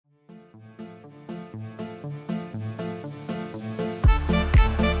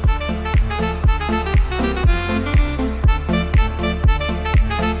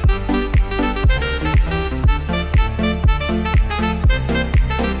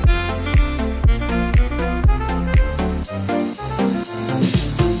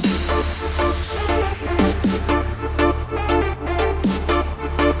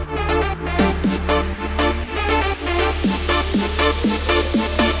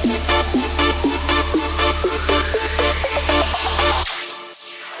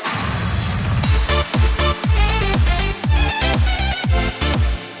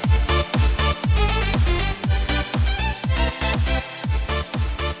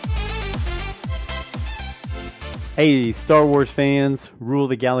Hey, Star Wars fans, Rule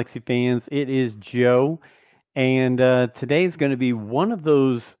the Galaxy fans, it is Joe, and today's going to be one of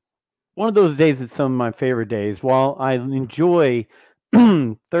those days that's some of my favorite days. While I enjoy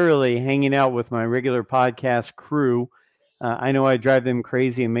thoroughly hanging out with my regular podcast crew, I know I drive them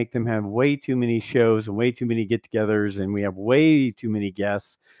crazy and make them have way too many shows and way too many get-togethers, and we have way too many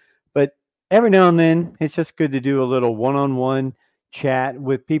guests. But every now and then, it's just good to do a little one-on-one chat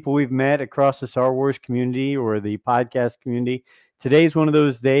with people we've met across the Star Wars community or the podcast community. Today's one of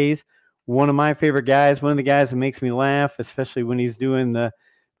those days. One of my favorite guys, one of the guys that makes me laugh, especially when he's doing the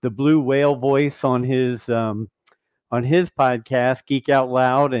blue whale voice on his podcast, Geek Out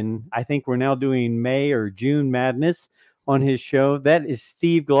Loud, and I think we're now doing May or June Madness on his show. That is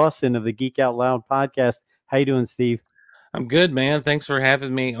Steve Glosson of the Geek Out Loud podcast. How you doing, Steve? I'm good, man. Thanks for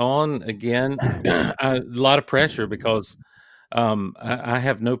having me on again. A lot of pressure because I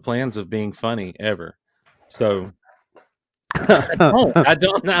have no plans of being funny ever. So I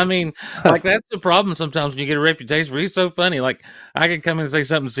don't. I mean, like that's the problem sometimes when you get a reputation for he's so funny. Like I could come in and say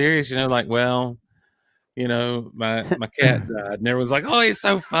something serious, like, well, my cat died, and everyone's like, oh, he's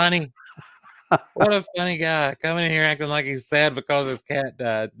so funny. What a funny guy coming in here acting like he's sad because his cat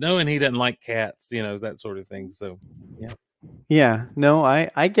died, knowing he doesn't like cats, that sort of thing. So, yeah. Yeah, no,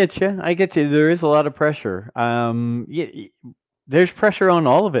 I get you. I get you. There is a lot of pressure. There's pressure on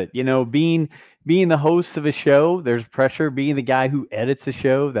all of it. Being the host of a show, there's pressure. Being the guy who edits a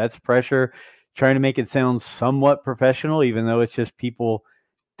show, that's pressure. Trying to make it sound somewhat professional, even though it's just people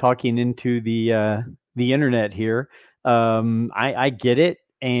talking into the internet here. I get it,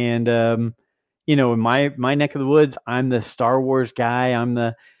 and in my neck of the woods, I'm the Star Wars guy. I'm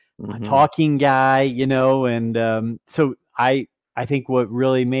the talking guy, and so I think what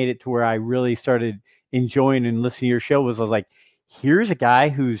really made it to where I really started enjoying and listening to your show was I was like, here's a guy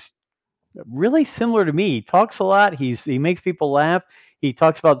who's really similar to me. He talks a lot. He makes people laugh. He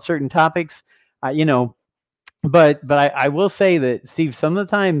talks about certain topics, you know. But I will say that, Steve, some of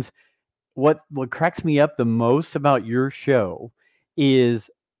the times what cracks me up the most about your show is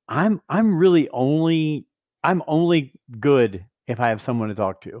I'm only good if I have someone to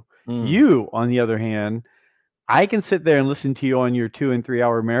talk to. You, on the other hand, I can sit there and listen to you on your 2 and 3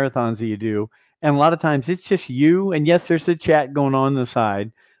 hour marathons that you do, and a lot of times it's just you. And yes, there's a chat going on the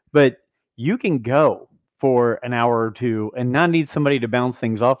side, but you can go for an hour or two and not need somebody to bounce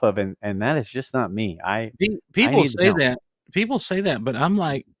things off of, and that is just not me. I People need to say bounce. that. People say that, but I'm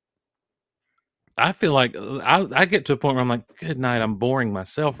like, I feel like I get to a point where I'm like, good night. I'm boring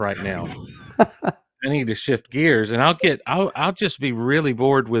myself right now. I need to shift gears, and I'll just be really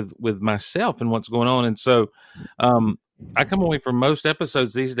bored with myself and what's going on. And so, I come away from most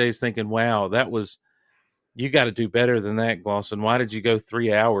episodes these days thinking, wow, you got to do better than that, Glosson. Why did you go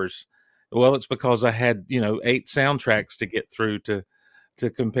 3 hours? Well, it's because I had 8 soundtracks to get through to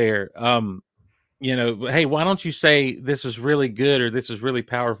compare. Hey, why don't you say this is really good or this is really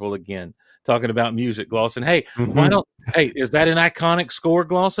powerful again? Talking about music, Glosson. Hey, hey, is that an iconic score,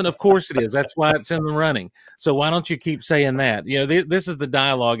 Glosson? Of course it is. That's why it's in the running. So why don't you keep saying that? This is the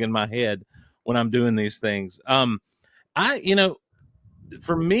dialogue in my head when I'm doing these things. For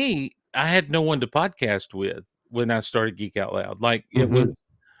me, I had no one to podcast with when I started Geek Out Loud. Like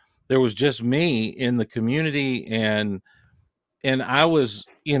there was just me in the community, and I was,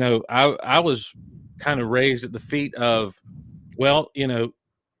 I was kind of raised at the feet of, well,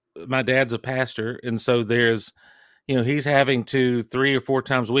 my dad's a pastor, and so there's, he's having to 3 or 4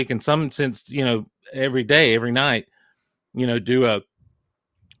 times a week, and some since, every day, every night, do a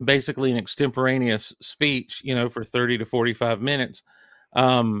basically an extemporaneous speech, for 30 to 45 minutes.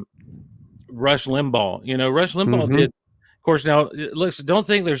 Rush Limbaugh, Rush Limbaugh did, of course. Now, listen, don't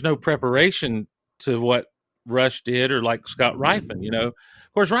think there's no preparation to what Rush did, or like Scott Rifen. Of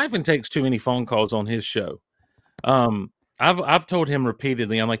course, Rifen takes too many phone calls on his show. I've told him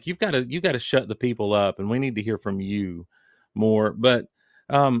repeatedly, I'm like, you got to shut the people up, and we need to hear from you more. But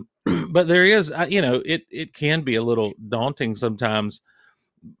but there is, it can be a little daunting sometimes.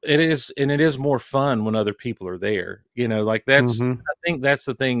 It is, and it is more fun when other people are there. Like I think that's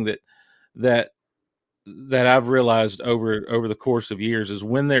the thing that I've realized over the course of years is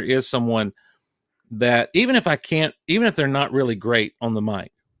when there is someone that, even if they're not really great on the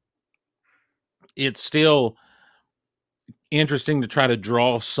mic, it's still interesting to try to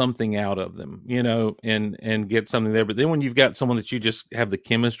draw something out of them, and get something there. But then when you've got someone that you just have the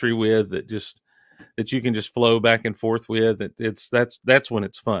chemistry with, that you can just flow back and forth with, that's when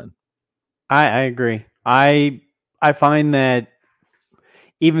it's fun. I agree. I find that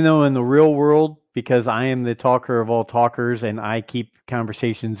even though in the real world because I am the talker of all talkers, and I keep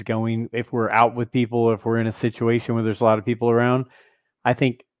conversations going. If we're out with people, if we're in a situation where there's a lot of people around, I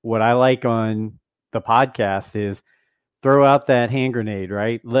think what I like on the podcast is throw out that hand grenade,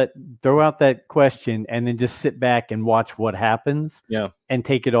 right? Throw out that question and then just sit back and watch what happens. Yeah. And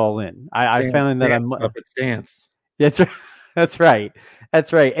take it all in. I found that I'm dance. That's right. That's right.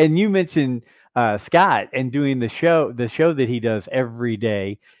 That's right. And you mentioned Scott and doing the show that he does every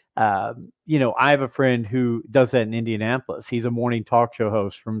day. I have a friend who does that in Indianapolis. He's a morning talk show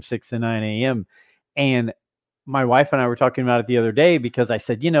host from 6 to 9 a.m. And my wife and I were talking about it the other day because I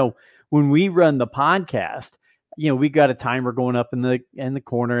said, when we run the podcast, we got a timer going up in the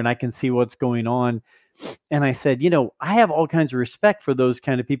corner and I can see what's going on. And I said, I have all kinds of respect for those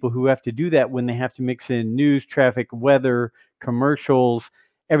kind of people who have to do that when they have to mix in news, traffic, weather, commercials,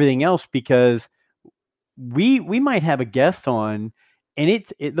 everything else, because we might have a guest on and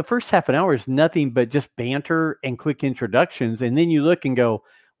the first half an hour is nothing but just banter and quick introductions. And then you look and go,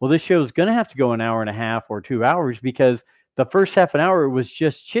 well, this show is going to have to go an hour and a half or 2 hours because the first half an hour was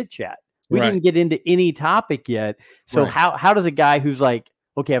just chit chat. We didn't get into any topic yet. So how does a guy who's like,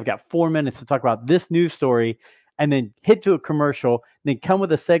 okay, I've got 4 minutes to talk about this news story and then hit to a commercial, then come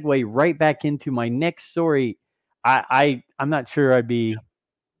with a segue right back into my next story? I'm not sure I'd be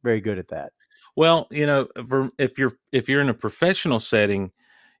very good at that. Well, if you're in a professional setting,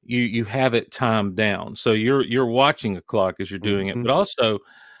 you have it timed down. So you're watching a clock as you're doing it, but also,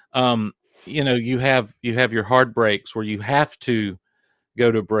 you have your hard breaks where you have to go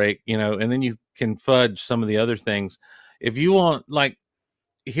to break, and then you can fudge some of the other things. If you want, like,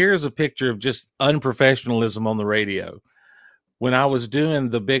 here's a picture of just unprofessionalism on the radio. When I was doing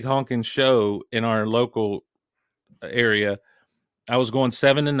the big honking show in our local area, I was going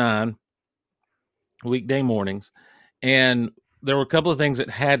 7 to 9 weekday mornings, and there were a couple of things that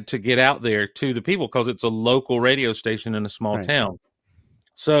had to get out there to the people because it's a local radio station in a small town.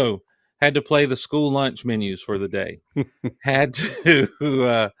 So had to play the school lunch menus for the day. Had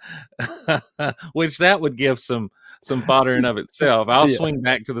to, which that would give some fodder in of itself. I'll swing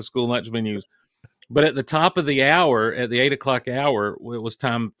back to the school lunch menus. But at the top of the hour, at the 8 o'clock hour, it was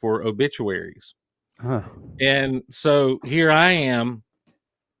time for obituaries. And so here I am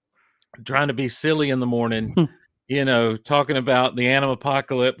trying to be silly in the morning, talking about the animal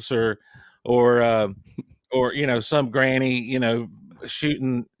apocalypse or some granny,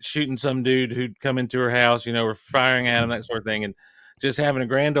 shooting some dude who'd come into her house, or firing at him, that sort of thing, and just having a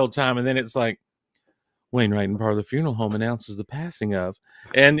grand old time. And then it's like, Wainwright and part of the funeral home announces the passing of,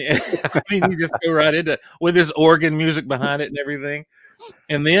 and I mean, you just go right into with this organ music behind it and everything.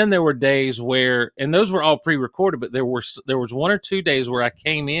 And then there were days where, and those were all pre-recorded, but there was 1 or 2 days where I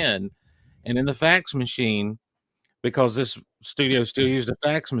came in, and in the fax machine, because this studio still used a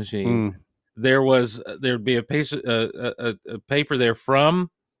fax machine, there'd be a piece of a paper there from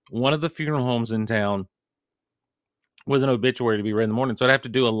one of the funeral homes in town with an obituary to be read in the morning. So I'd have to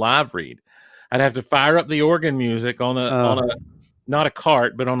do a live read. I'd have to fire up the organ music on a not a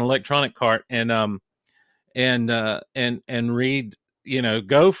cart, but on an electronic cart, and read.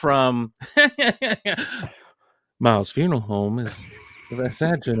 Go from Miles' funeral home is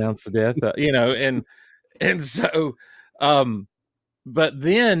sad to announce the death, and so. But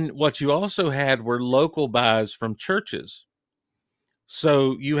then what you also had were local buys from churches.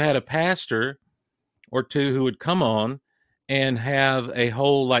 So you had a pastor or two who would come on and have a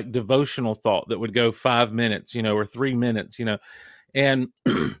whole like devotional thought that would go 5 minutes, or 3 minutes, and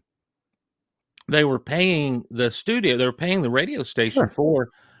they were paying the studio, they were paying the radio station for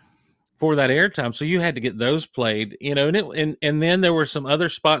that airtime. So you had to get those played, and then there were some other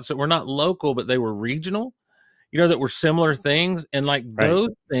spots that were not local, but they were regional, that were similar things. And like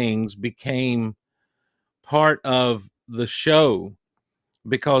those things became part of the show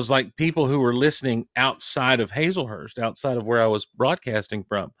because like people who were listening outside of Hazelhurst, outside of where I was broadcasting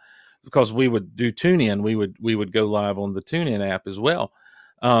from, because we would do tune in, we would go live on the tune in app as well.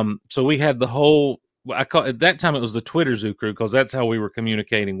 So we had the whole, at that time it was the Twitter Zoo crew, because that's how we were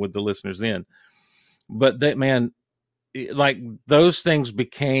communicating with the listeners then. But that, man, like those things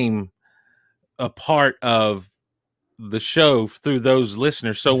became a part of the show through those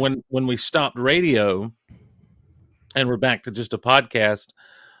listeners. So when we stopped radio and we're back to just a podcast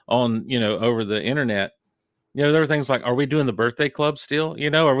on, over the internet, there were things like, are we doing the birthday club still?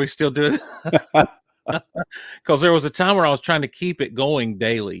 Are we still doing because there was a time where I was trying to keep it going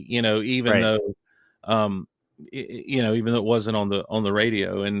daily, even though even though it wasn't on the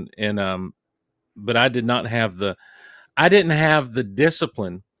radio, and but I didn't have the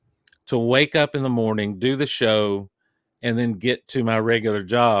discipline to wake up in the morning, do the show, and then get to my regular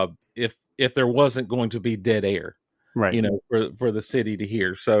job if if there wasn't going to be dead air, Right. you know, for the city to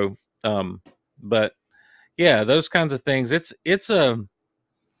hear. So, but yeah, those kinds of things. It's a,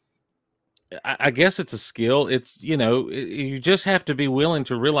 I guess it's a skill. It's, you know, you just have to be willing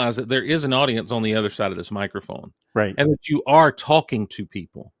to realize that there is an audience on the other side of this microphone, Right. and that you are talking to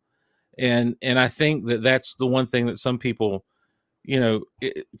people. And I think that that's the one thing that some people, you know,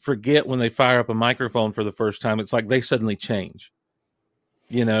 forget when they fire up a microphone for the first time. It's like they suddenly change,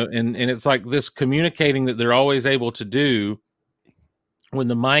 you know, and it's like this communicating that they're always able to do when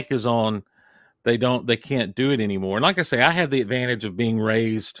the mic is on. They can't do it anymore. And like I say, I have the advantage of being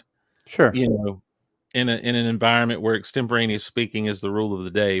raised, Sure. you know, in an environment where extemporaneous speaking is the rule of the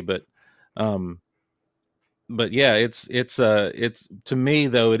day. But yeah, it's to me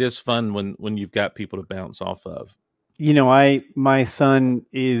though, it is fun when you've got people to bounce off of. You know, my son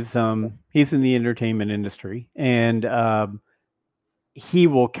is he's in the entertainment industry, and he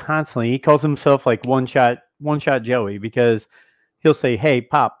will constantly, he calls himself like one shot Joey, because he'll say, "Hey,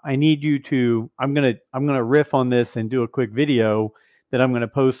 Pop, I need you to, I'm gonna riff on this and do a quick video that I'm gonna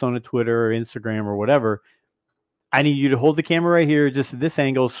post on a Twitter or Instagram or whatever. I need you to hold the camera right here, just at this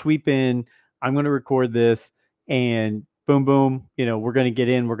angle, sweep in. I'm gonna record this, and boom, boom. You know, we're gonna get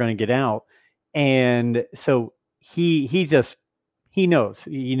in, we're gonna get out." And so he just, he knows to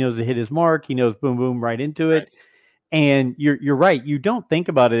hit his mark. He knows, boom, boom, right into Right. it. And you're right. You don't think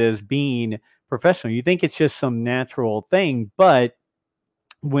about it as being professional. You think it's just some natural thing. But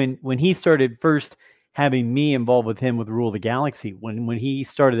when he started first having me involved with him with Rule of the Galaxy, when he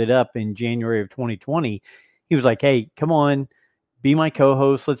started it up in January of 2020, he was like, "Hey, come on, be my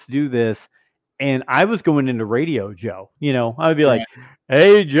co-host. Let's do this." And I was going into radio, Joe. You know, I would be like, Right.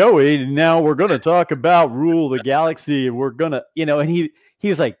 "Hey, Joey, now we're going to talk about Rule of the Galaxy. And we're going to," you know, and he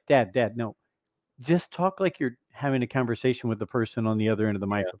was like, Dad, no, just talk like you're having a conversation with the person on the other end of the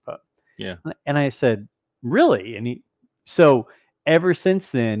microphone." Yeah. And I said, "Really?" And so ever since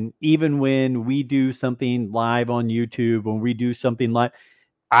then, even when we do something live on YouTube, when we do something live,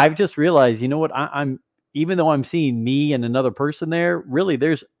 I've just realized, you know what, I'm, even though I'm seeing me and another person there, really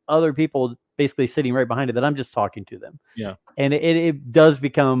there's other people basically sitting right behind it that I'm just talking to them. Yeah. And it does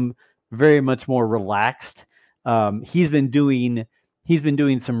become very much more relaxed. He's been doing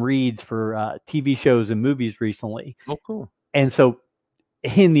some reads for TV shows and movies recently. Oh, cool. And so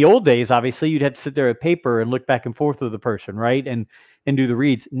in the old days, obviously, you'd have to sit there at paper and look back and forth with the person, right? And do the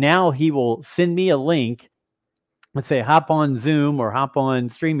reads. Now he will send me a link. Let's say hop on Zoom or hop on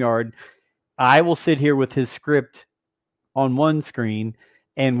StreamYard. I will sit here with his script on one screen,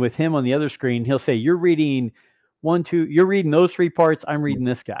 and with him on the other screen, he'll say, "You're reading one, two, you're reading those three parts. I'm reading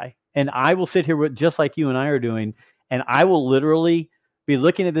this guy." And I will sit here with, just like you and I are doing, and I will literally be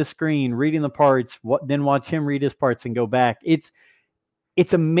looking at this screen, reading the parts, then watch him read his parts and go back.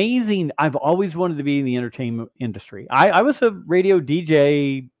 It's amazing. I've always wanted to be in the entertainment industry. I was a radio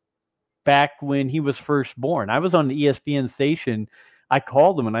DJ back when he was first born. I was on the ESPN station. I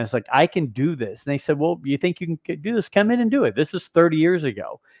called them and I was like, "I can do this." And they said, "Well, you think you can do this? Come in and do it." This is 30 years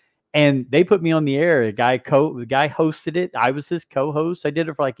ago. And they put me on the air. The guy hosted it. I was his co-host. I did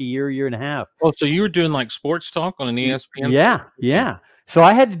it for like a year and a half. Oh, so you were doing like sports talk on an ESPN? Yeah, yeah. So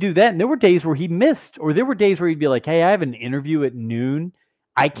I had to do that. And there were days where he missed, or there were days where he'd be like, "Hey, I have an interview at noon.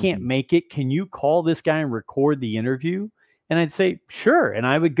 I can't make it. Can you call this guy and record the interview?" And I'd say, "Sure." And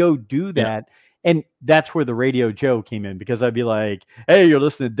I would go do that. And that's where the Radio Joe came in, because I'd be like, "Hey, you're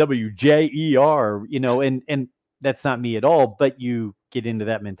listening to WJER," you know, and that's not me at all, but you get into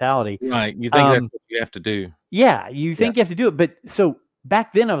that mentality. Right. You think that's what you have to do. Yeah, you think you have to do it. But so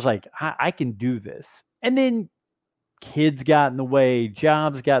back then I was like, I can do this. And then kids got in the way,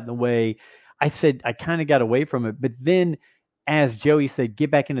 jobs got in the way. I said, I kind of got away from it. But then, as Joey said,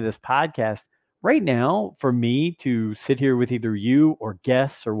 get back into this podcast. Right now, for me to sit here with either you or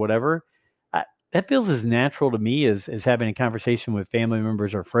guests or whatever, that feels as natural to me as having a conversation with family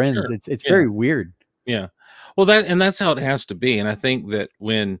members or friends. Sure. It's very weird. Yeah. Well, that's how it has to be. And I think that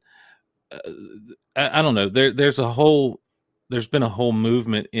when, I don't know, there's been a whole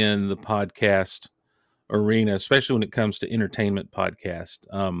movement in the podcast arena, especially when it comes to entertainment podcast,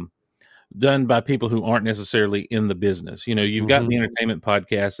 done by people who aren't necessarily in the business. You know, you've got the entertainment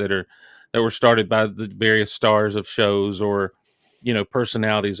podcasts that were started by the various stars of shows, or, you know,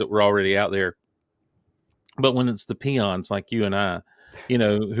 personalities that were already out there. But when it's the peons like you and I, you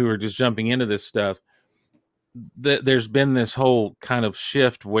know, who are just jumping into this stuff, there's been this whole kind of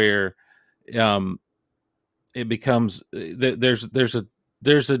shift where it becomes there's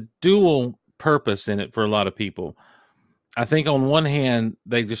a dual purpose in it for a lot of people. I think on one hand,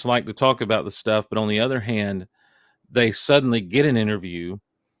 they just like to talk about the stuff, but on the other hand, they suddenly get an interview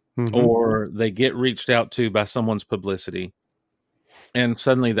or they get reached out to by someone's publicity, and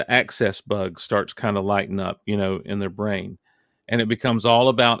suddenly the access bug starts kind of lighting up, in their brain, and it becomes all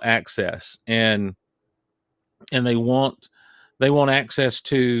about access, and they want access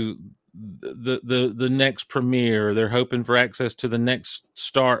to the next premiere. They're hoping for access to the next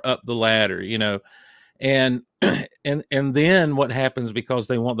star up the ladder, and and then what happens, because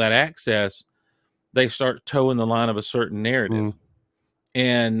they want that access, they start towing the line of a certain narrative,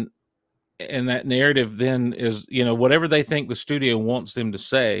 and that narrative then is, whatever they think the studio wants them to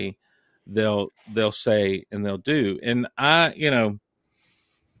say, they'll say and they'll do. And I'm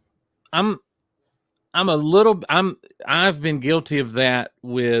I've been guilty of that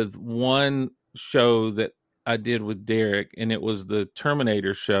with one show that I did with Derek, and it was the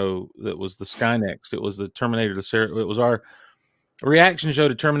Terminator show. That was the Skynext. It was the Terminator it was our reaction show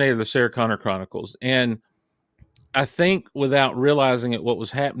to Terminator: The Sarah Connor Chronicles. And I think, without realizing it, what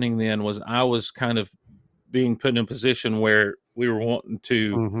was happening then was I was kind of being put in a position where we were wanting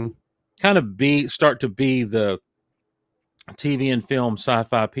to kind of start to be the TV and film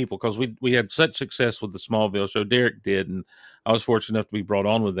sci-fi people, because we had such success with the Smallville show. Derek did, and I was fortunate enough to be brought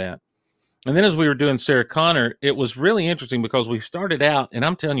on with that. And then as we were doing Sarah Connor, it was really interesting, because we started out, and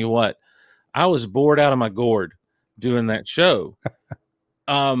I'm telling you what, I was bored out of my gourd doing that show.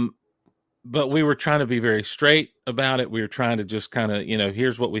 But we were trying to be very straight about it. We were trying to just kind of,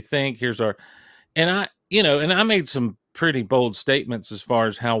 here's what we think, here's our, and I made some pretty bold statements as far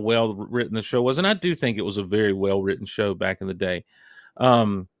as how well written the show was. And I do think it was a very well written show back in the day.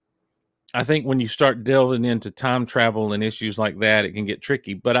 I think when you start delving into time travel and issues like that, it can get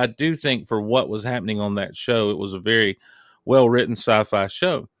tricky. But I do think, for what was happening on that show, it was a very well written sci-fi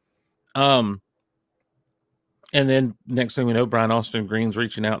show. And then next thing we know, Brian Austin Green's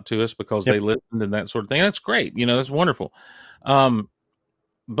reaching out to us because they listened and that sort of thing. That's great. That's wonderful.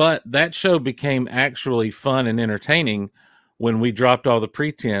 But that show became actually fun and entertaining when we dropped all the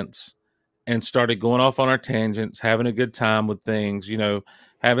pretense and started going off on our tangents, having a good time with things,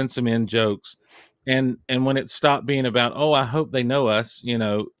 having some in jokes. And when it stopped being about, oh, I hope they know us,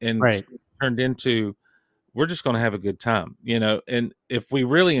 and turned into, we're just going to have a good time, and if we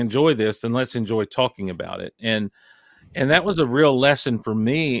really enjoy this, then let's enjoy talking about it. And that was a real lesson for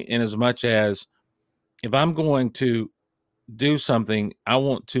me, in as much as, if I'm going to do something, I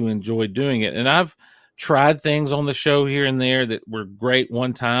want to enjoy doing it. And I've tried things on the show here and there that were great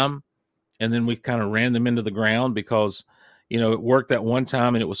one time, and then we kind of ran them into the ground because, it worked that one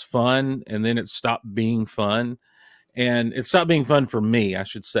time and it was fun, and then it stopped being fun. And it stopped being fun for me, I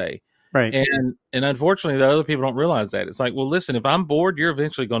should say. Right. And unfortunately, the other people don't realize that. It's like, well, listen, if I'm bored, you're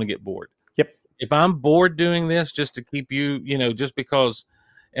eventually going to get bored. Yep. If I'm bored doing this just to keep you, just because,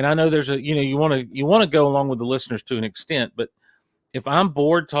 and I know there's you want to go along with the listeners to an extent, but if I'm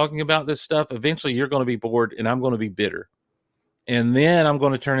bored talking about this stuff, eventually you're going to be bored, and I'm going to be bitter. And then I'm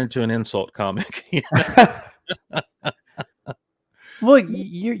going to turn into an insult comic. Well,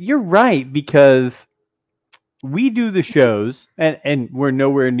 you're right, because we do the shows, and we're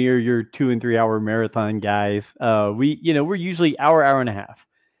nowhere near your 2 and 3 hour marathon guys. We're usually hour and a half.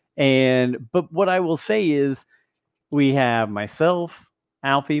 But what I will say is, we have myself,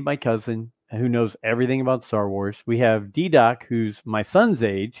 Alfie, my cousin, who knows everything about Star Wars. We have D-Doc, who's my son's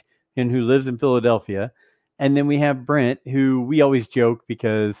age and who lives in Philadelphia. And then we have Brent, who we always joke,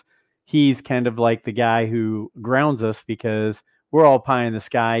 because he's kind of like the guy who grounds us, because we're all pie in the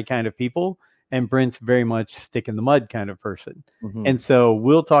sky kind of people. And Brent's very much stick in the mud kind of person. And so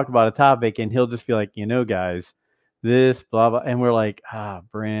we'll talk about a topic, and he'll just be like, guys, this, blah, blah. And we're like,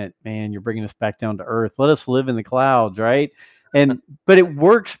 Brent, man, you're bringing us back down to earth. Let us live in the clouds, right? But it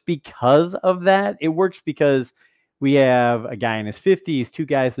works because of that. It works because we have a guy in his 50s, 2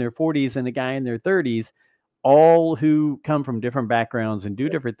 guys in their 40s, and a guy in their 30s, all who come from different backgrounds and do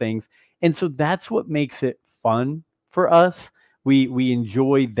different things. And so that's what makes it fun for us. We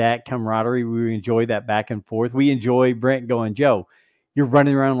enjoy that camaraderie. We enjoy that back and forth. We enjoy Brent going, Joe, you're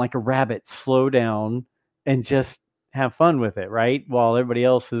running around like a rabbit. Slow down and just have fun with it, right? While everybody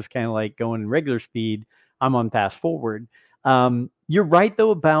else is kind of like going in regular speed, I'm on fast forward. You're right,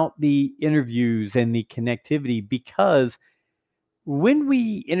 though, about the interviews and the connectivity, because when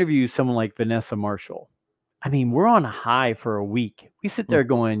we interview someone like Vanessa Marshall, I mean, we're on a high for a week. We sit there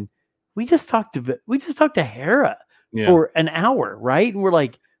going, we just talked to Hera for an hour, right? And we're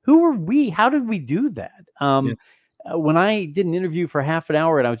like, who are we? How did we do that? When I did an interview for half an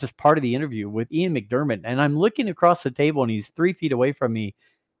hour, and I was just part of the interview with Ian McDermott, and I'm looking across the table, and he's 3 feet away from me,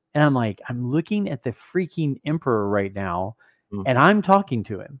 and I'm like, I'm looking at the freaking Emperor right now, and I'm talking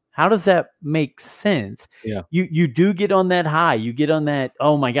to him. How does that make sense? Yeah. You do get on that high. You get on that,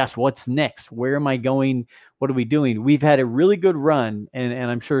 oh my gosh, what's next? Where am I going? What are we doing? We've had a really good run, and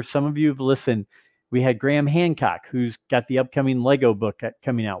I'm sure some of you have listened. We had Graham Hancock, who's got the upcoming Lego book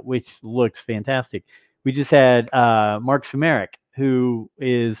coming out, which looks fantastic. We just had Mark Sumarik,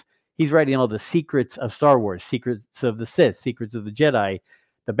 he's writing all the secrets of Star Wars, secrets of the Sith, secrets of the Jedi,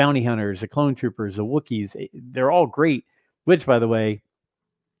 the bounty hunters, the clone troopers, the Wookiees. They're all great. Which, by the way,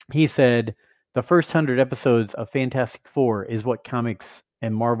 he said the first 100 episodes of Fantastic Four is what comics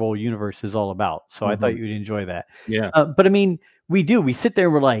and Marvel Universe is all about. So I thought you'd enjoy that. Yeah. But I mean, we sit there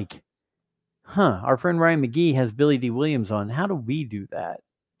and we're like, our friend Ryan McGee has Billy D. Williams on. How do we do that?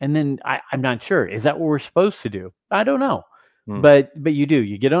 And then I'm not sure. Is that what we're supposed to do? I don't know. But you do.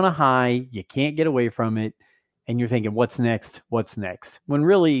 You get on a high. You can't get away from it. And you're thinking, what's next? What's next? When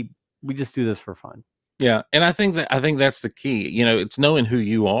really, we just do this for fun. Yeah, and I think that's the key. You know, it's knowing who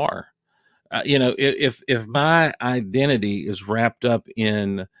you are. You know, if my identity is wrapped up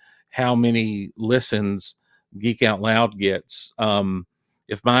in how many listens Geek Out Loud gets,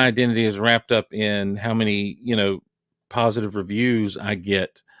 if my identity is wrapped up in how many positive reviews I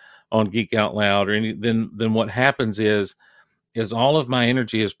get on Geek Out Loud, or then what happens is all of my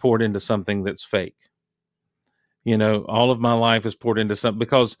energy is poured into something that's fake. You know, all of my life is poured into something,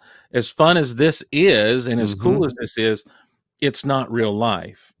 because as fun as this is and as cool as this is, it's not real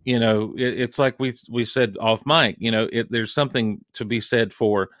life. You know, it's like we said off mic, there's something to be said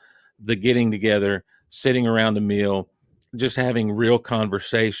for the getting together, sitting around a meal, just having real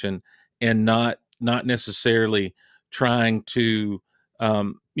conversation, and not necessarily trying to,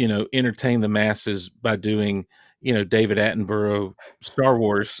 entertain the masses by doing, David Attenborough, Star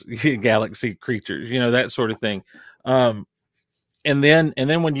Wars galaxy creatures, that sort of thing. And then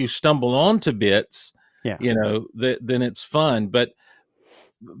when you stumble onto bits, then it's fun. But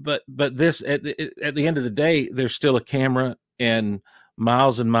this, at the end of the day, there's still a camera and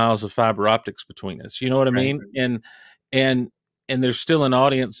miles of fiber optics between us. You know what I mean? And there's still an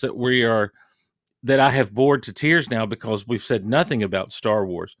audience that I have bored to tears now, because we've said nothing about Star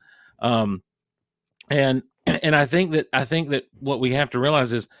Wars. And I think that what we have to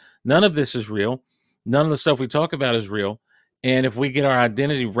realize is none of this is real. None of the stuff we talk about is real. And if we get our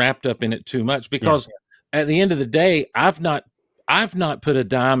identity wrapped up in it too much, because at the end of the day, I've not put a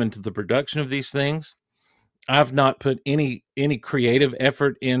dime into the production of these things. I've not put any creative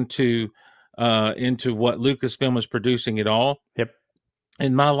effort into what Lucasfilm is producing at all. Yep.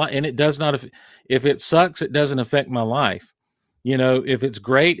 In my life, and it does not. If it sucks, it doesn't affect my life. If it's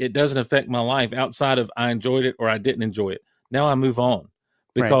great, it doesn't affect my life outside of I enjoyed it or I didn't enjoy it. Now I move on,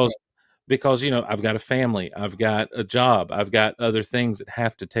 because I've got a family, I've got a job, I've got other things that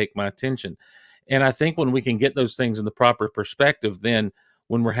have to take my attention. And I think when we can get those things in the proper perspective, then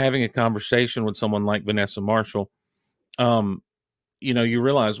when we're having a conversation with someone like Vanessa Marshall, you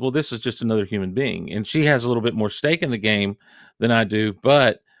realize, well, this is just another human being, and she has a little bit more stake in the game than I do.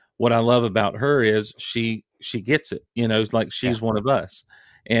 But what I love about her is she gets it. It's like she's one of us,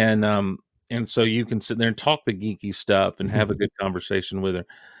 and so you can sit there and talk the geeky stuff and have a good conversation with her,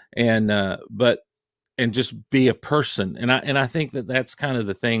 and just be a person. And I think that that's kind of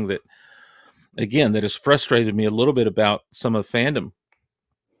the thing that, again, that has frustrated me a little bit about some of fandom,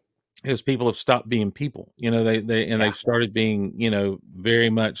 is people have stopped being people. They've started being,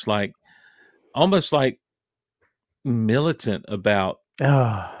 very much like, almost like militant about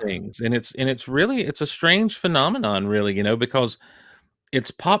things. And it's really, it's a strange phenomenon, really, because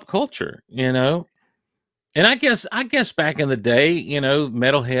it's pop culture, And I guess back in the day,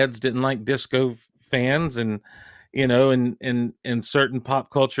 metalheads didn't like disco fans, and and certain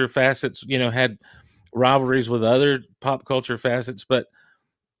pop culture facets, had rivalries with other pop culture facets. But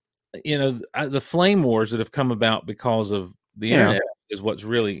the flame wars that have come about because of the internet is what's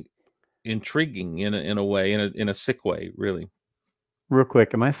really intriguing in a way, in a sick way, really. Real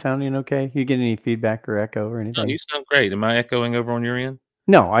quick, am I sounding okay? You get any feedback or echo or No, anything? you sound great. Am I echoing over on your end?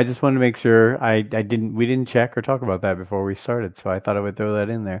 No, I just wanted to make sure we didn't check or talk about that before we started, so I thought I would throw that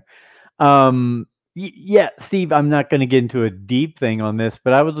in there. Yeah, Steve, I'm not going to get into a deep thing on this,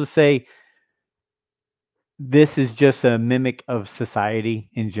 but I would just say this is just a mimic of society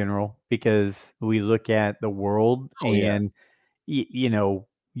in general, because we look at the world and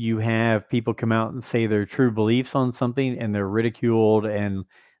you have people come out and say their true beliefs on something, and they're ridiculed and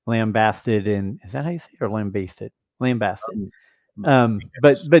lambasted. And is that how you say it? Or lambasted? Lambasted. But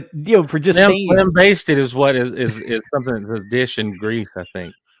for just saying, lambasted is what is something that's a dish in Greece, I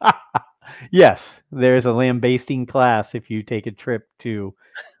think. Yes, there's a lambasting class if you take a trip to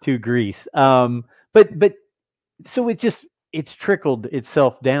Greece. But so it just, it's trickled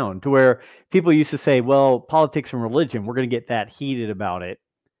itself down to where people used to say, well, politics and religion, we're going to get that heated about it,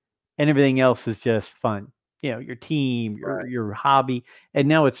 and everything else is just fun. Your team, Right. your hobby, and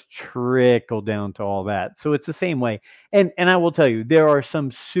now it's trickled down to all that. So it's the same way. And I will tell you, there are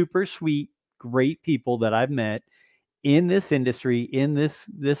some super sweet, great people that I've met in this industry, in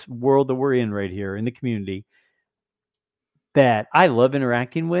this world that we're in right here in the community, that I love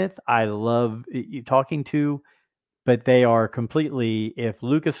interacting with. I love talking to, but they are completely. If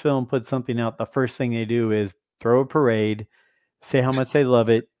Lucasfilm puts something out, the first thing they do is throw a parade, say how much they love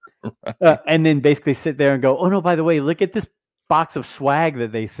it, and then basically sit there and go, "Oh no, by the way, look at this box of swag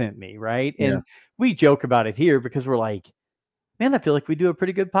that they sent me." Right, Yeah. and we joke about it here because we're like, "Man, I feel like we do a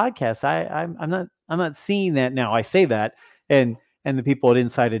pretty good podcast." I'm not seeing that now. I say that, and the people at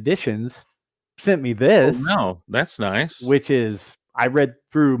Inside Editions sent me Oh this, no, that's nice. which is I read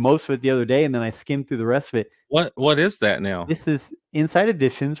through most of it the other day, and then I skimmed through the rest of it. What is that now? This is Inside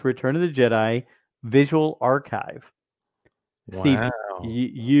Editions Return of the Jedi Visual Archive. Steve,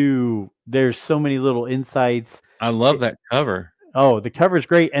 Wow. there's so many little insights. I love that cover. Oh, the cover's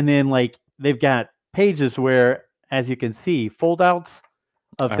great. And then like they've got pages where, as you can see, fold outs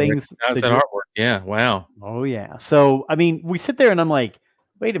of I things. recognize that artwork. Yeah. Wow. Oh yeah. So I mean, we sit there and I'm like,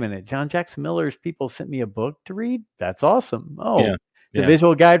 wait a minute, John Jackson Miller's people sent me a book to read? That's awesome. Yeah. Oh, the Yeah.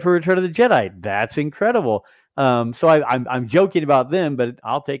 visual guide for Return of the Jedi. That's incredible. So I'm joking about them, but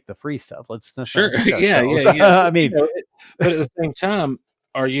I'll take the free stuff. Let's Sure. discuss Yeah. those. Yeah. Yeah. I mean, But at the same time,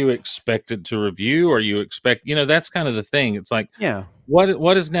 are you expected to review? Or you expect? That's kind of the thing. It's like, yeah.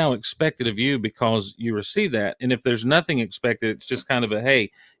 what is now expected of you because you receive that? And if there's nothing expected, it's just kind of a,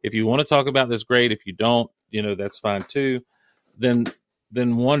 hey, if you want to talk about this, great. If you don't, that's fine too. Then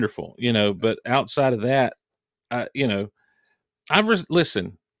wonderful. But outside of that,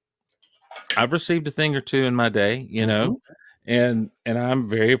 listen. I've received a thing or two in my day, and I'm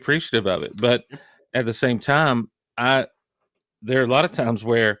very appreciative of it. But at the same time, there are a lot of times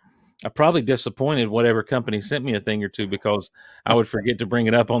where I probably disappointed whatever company sent me a thing or two because I would forget to bring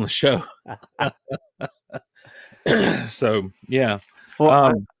it up on the show. So yeah.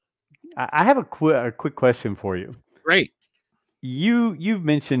 Well, I have a quick question for you. Great. You've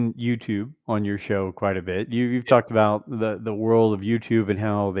mentioned YouTube on your show quite a bit. You've talked about the world of YouTube and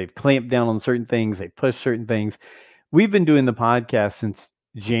how they've clamped down on certain things, they push certain things. We've been doing the podcast since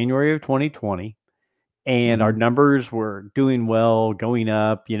January of 2020, and our numbers were doing well, going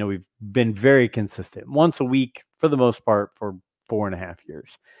up. We've been very consistent, once a week for the most part for 4.5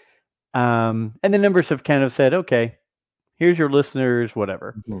 years. And the numbers have kind of said, okay, here's your listeners,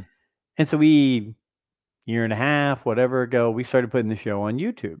 whatever. And so year and a half, whatever ago, we started putting the show on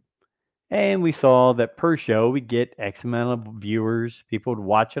YouTube. And we saw that per show, we get X amount of viewers. People would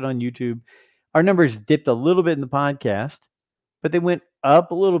watch it on YouTube. Our numbers dipped a little bit in the podcast, but they went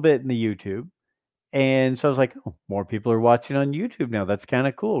up a little bit in the YouTube. And so I was like, oh, more people are watching on YouTube now. That's kind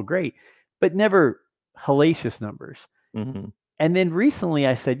of cool. Great. But never hellacious numbers. And then recently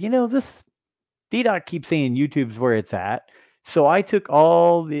I said, this D-Doc keeps saying YouTube's where it's at. So I took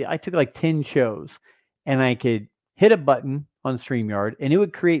like 10 shows, and I could hit a button on StreamYard and it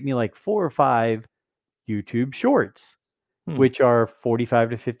would create me like 4 or 5 YouTube shorts, which are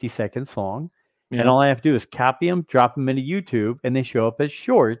 45 to 50 seconds long. Yeah. And all I have to do is copy them, drop them into YouTube, and they show up as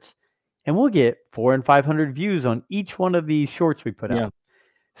shorts. And we'll get 400 and 500 views on each one of these shorts we put out.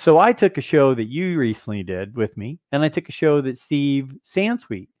 So I took a show that you recently did with me, and I took a show that Steve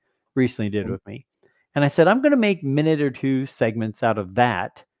Sansweet recently did with me. And I said, I'm going to make minute or two segments out of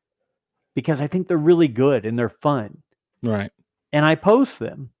that because I think they're really good and they're fun. Right. And I post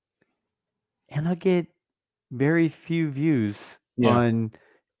them, and I'll get very few views on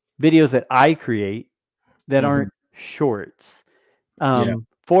videos that I create that aren't shorts. 400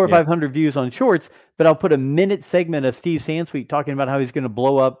 or 500 views on shorts, but I'll put a minute segment of Steve Sansweet talking about how he's going to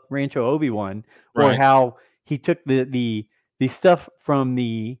blow up Rancho Obi-Wan, or how he took the stuff from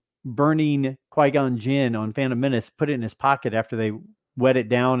the burning Qui-Gon Jinn on Phantom Menace, put it in his pocket after they wet it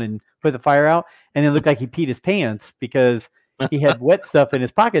down and put the fire out, and it looked like he peed his pants because he had wet stuff in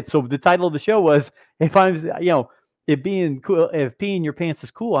his pocket. So the title of the show was, if peeing your pants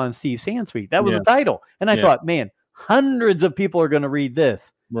is cool, on Steve Sansweet. That was the title. And I thought, man, hundreds of people are going to read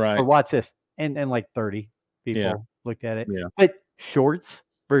this or watch this. And like 30 people looked at it. Yeah. But shorts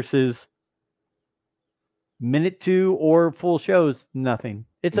versus minute 2 or full shows, nothing.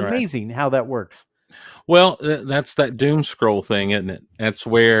 It's amazing how that works. Well, that's that doom scroll thing, isn't it? That's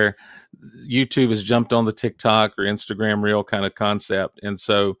where YouTube has jumped on the TikTok or Instagram Reel kind of concept. And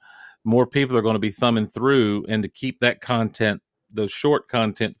so more people are going to be thumbing through, and to keep that content, those short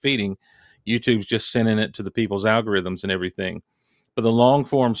content feeding, YouTube's just sending it to the people's algorithms and everything. But the long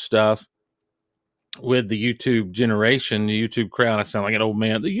form stuff with the YouTube generation, the YouTube crowd, I sound like an old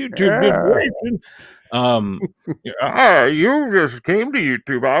man. The YouTube generation. You just came to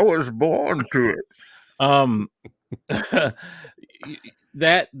YouTube. I was born to it.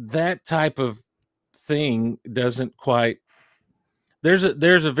 That type of thing doesn't quite. There's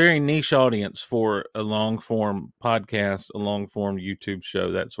a very niche audience for a long form podcast, a long form YouTube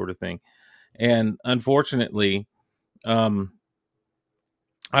show, that sort of thing, and unfortunately, I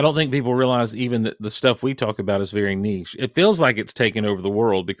don't think people realize even that the stuff we talk about is very niche. It feels like it's taken over the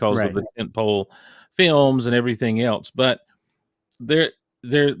world because of the tentpole films and everything else. But there's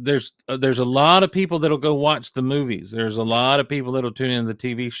a lot of people that'll go watch the movies. There's a lot of people that'll tune in the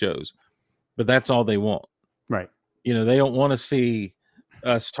TV shows, but that's all they want. Right. You know, they don't want to see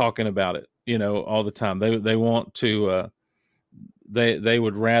us talking about it, you know, all the time. They want to, they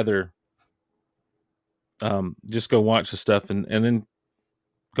would rather just go watch the stuff and then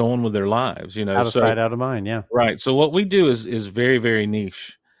go on with their lives, you know. Out of sight, out of mind. Yeah. Right. So what we do is very, very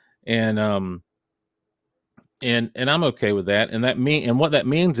niche, and I'm okay with that. And what that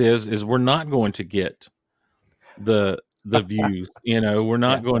means is we're not going to get the views, you know. We're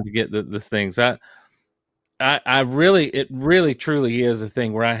not going to get the things. It really truly is a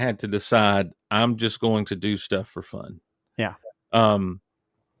thing where I had to decide I'm just going to do stuff for fun. Yeah.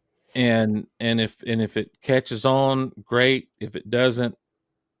 And if it catches on, great. If it doesn't,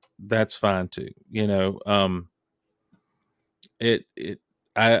 that's fine too. You know,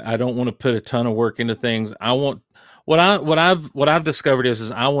 I don't want to put a ton of work into things. I want what I've discovered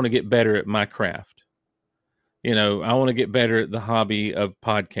is I want to get better at my craft. You know, I want to get better at the hobby of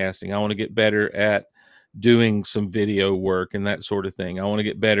podcasting. I want to get better at doing some video work and that sort of thing. I want to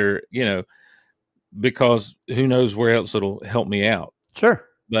get better, you know, because who knows where else it'll help me out. Sure.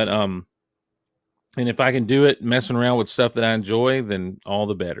 But and if I can do it messing around with stuff that I enjoy, then all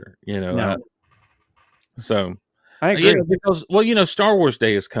the better, you know. So I agree. Because, well, you know, Star Wars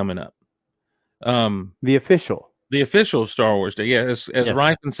Day is coming up. The official Star Wars Day. Yeah, as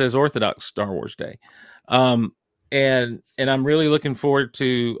Rifin says, Orthodox Star Wars Day. And I'm really looking forward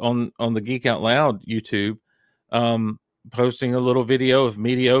to on the Geek Out Loud YouTube posting a little video of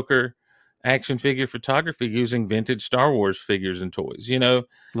mediocre action figure photography using vintage Star Wars figures and toys, you know.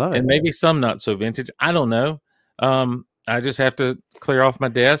 Love it. And maybe some not so vintage. I don't know. I just have to clear off my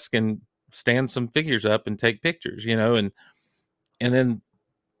desk and stand some figures up and take pictures, you know, and then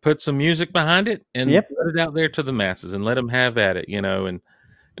put some music behind it and put it out there to the masses and let them have at it, you know. And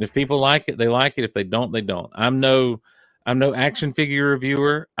if people like it, they like it. If they don't, they don't. I'm no action figure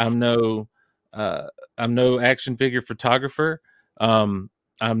reviewer. I'm no action figure photographer. I'm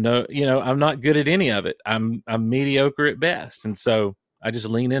not good at any of it. I'm mediocre at best. And so I just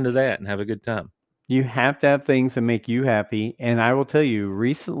lean into that and have a good time. You have to have things that make you happy. And I will tell you,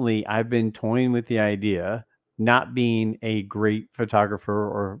 recently I've been toying with the idea, not being a great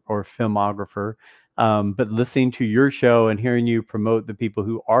photographer or filmographer, but listening to your show and hearing you promote the people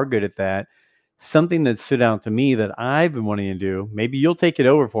who are good at that. Something that stood out to me that I've been wanting to do, maybe you'll take it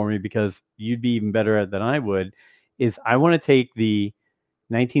over for me because you'd be even better at it than I would, is I want to take the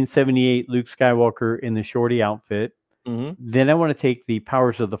 1978 Luke Skywalker in the shorty outfit. Mm-hmm. Then I want to take the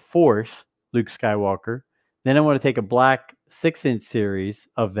Powers of the Force Luke Skywalker. Then I want to take a black 6-inch series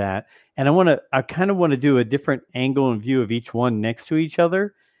of that. And I kind of want to do a different angle and view of each one next to each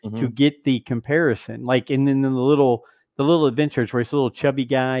other to get the comparison. Like in the little adventures where he's a little chubby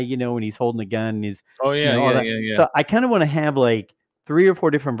guy, you know, when he's holding a gun and he's yeah. So I kind of want to have like 3 or 4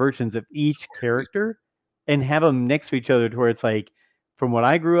 different versions of each character and have them next to each other to where it's like from what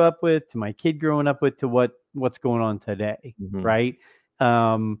I grew up with to my kid growing up with to what's going on today, right?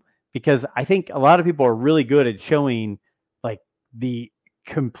 Because I think a lot of people are really good at showing like the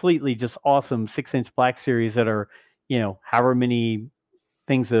completely just awesome 6-inch black series that are, you know, however many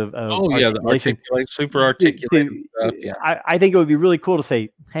things of super articulated stuff. Yeah. I think it would be really cool to say,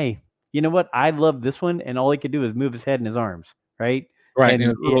 hey, you know what? I love this one, and all he could do is move his head and his arms, right? Right, and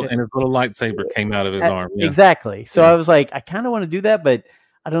his little lightsaber came out of his arm. Yeah. Exactly. So I was like, I kind of want to do that, but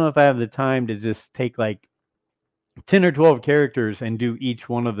I don't know if I have the time to just take like 10 or 12 characters and do each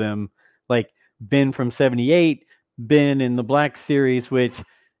one of them, like Ben from 78, Ben in the Black series, which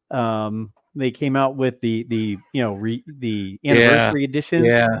they came out with the anniversary editions,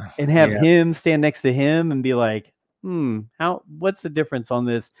 and have him stand next to him and be like, what's the difference on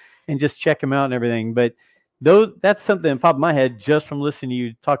this, and just check him out and everything. But that's something that popped in my head just from listening to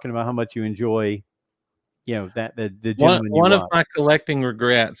you talking about how much you enjoy, you know, that the one of my collecting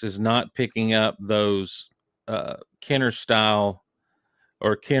regrets is not picking up those Kenner style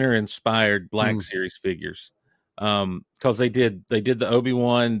or Kenner inspired Black Series figures. Because they did the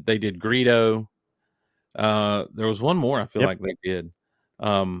Obi-Wan, they did Greedo. There was one more I feel like they did.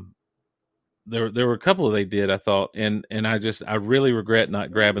 There were a couple they did, I thought, and I really regret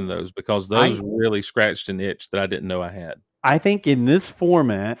not grabbing those, because those really scratched an itch that I didn't know I had. I think in this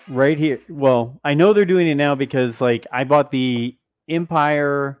format right here, well, I know they're doing it now because like I bought the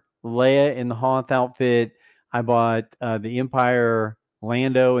Empire Leia in the Hoth outfit. I bought the Empire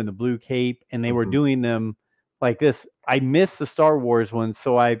Lando in the blue cape, and they were doing them like this. I missed the Star Wars one,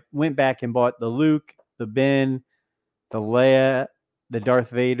 so I went back and bought the Luke, the Ben, the Leia, the Darth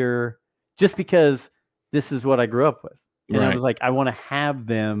Vader, just because this is what I grew up with. And I was like, I want to have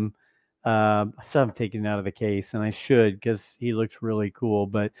them. I still haven't taken it out of the case, and I should, because he looks really cool.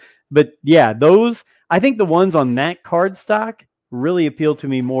 But yeah, those, I think the ones on that card stock really appeal to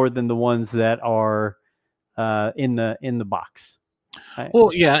me more than the ones that are in the box.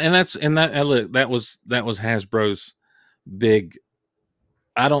 Well, yeah, and that was Hasbro's big.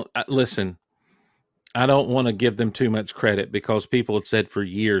 Listen, I don't want to give them too much credit, because people had said for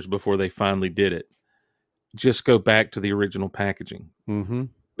years before they finally did it, just go back to the original packaging.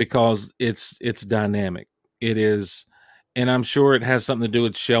 Because it's dynamic. It is, and I'm sure it has something to do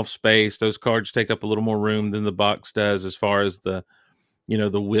with shelf space. Those cards take up a little more room than the box does, as far as the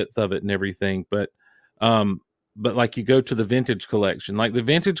width of it and everything. But like, you go to the vintage collection, like the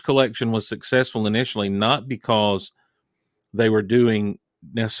vintage collection was successful initially, not because they were doing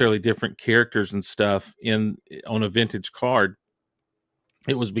necessarily different characters and stuff on a vintage card.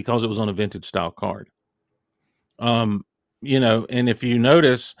 It was because it was on a vintage style card. And if you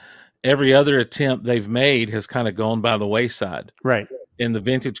notice, every other attempt they've made has kind of gone by the wayside. Right. And the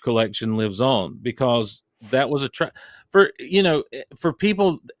vintage collection lives on, because that was for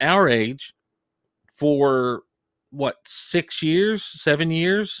people our age, for what, 6 years, 7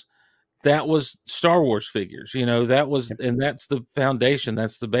 years, that was Star Wars figures. That was, and that's the foundation,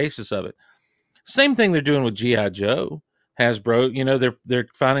 that's the basis of it. Same thing they're doing with G.I. Joe. Hasbro, they're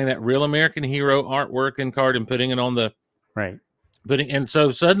finding that real American hero artwork and card and putting it on the and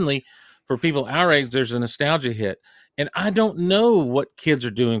so suddenly, for people our age, there's a nostalgia hit. And I don't know what kids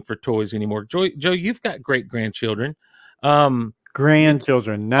are doing for toys anymore. Joe, you've got great grandchildren.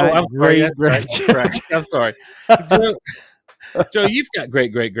 Grandchildren, not great grandchildren. I'm sorry, Joe, you've got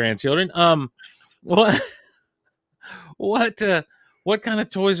great grandchildren. What kind of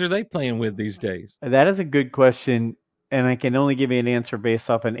toys are they playing with these days? That is a good question, and I can only give you an answer based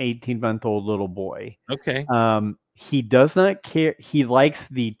off an 18-month-old little boy. Okay. He does not care. He likes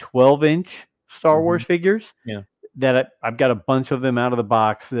the 12-inch Star Wars figures. Yeah. That I've got a bunch of them out of the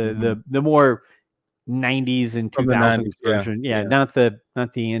box. The more 90s and 2000s version. Yeah, not the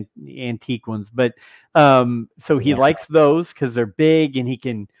antique ones, but so he likes those because they're big and he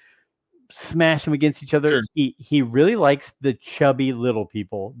can smash them against each other. Sure. He really likes the chubby little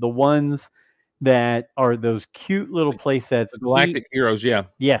people, the ones that are those cute little play sets. The Galactic Heroes, yeah.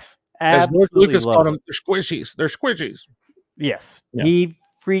 Yes. As Lucas called them, they're squishies. They're squishies. Yes. Yeah. He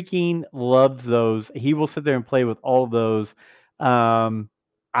freaking loves those. He will sit there and play with all of those.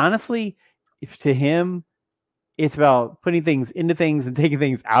 Honestly, to him, it's about putting things into things and taking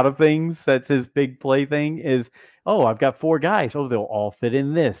things out of things. That's his big play thing is, oh, I've got 4 guys. Oh, they'll all fit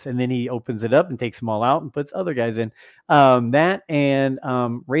in this. And then he opens it up and takes them all out and puts other guys in. That and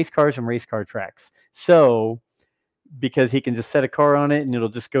race cars and race car tracks. So, because he can just set a car on it and it'll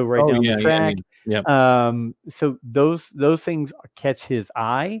just go right down the track. Yeah. So those things catch his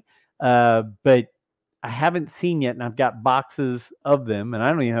eye. But I haven't seen yet, and I've got boxes of them, and I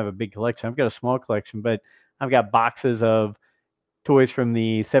don't even have a big collection. I've got a small collection, but I've got boxes of toys from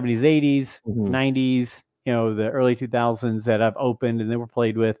the 70s, 80s, 90s, the early 2000s that I've opened and they were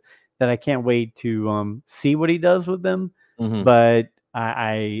played with, that I can't wait to see what he does with them. But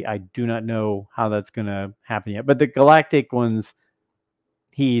I do not know how that's going to happen yet. But the Galactic ones,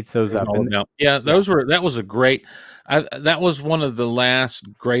 he eats those up. That was a great. That was one of the last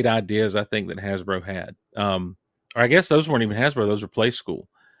great ideas I think that Hasbro had. Or I guess those weren't even Hasbro; those were Play School,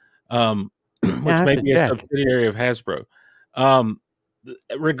 which may be a subsidiary of Hasbro.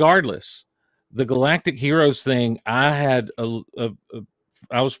 Regardless, the Galactic Heroes thing. I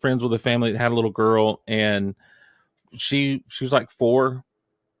was friends with a family that had a little girl, and she was like 4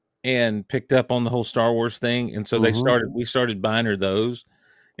 and picked up on the whole Star Wars thing. And so we started buying her those,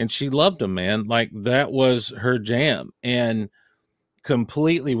 and she loved them, man. Like, that was her jam, and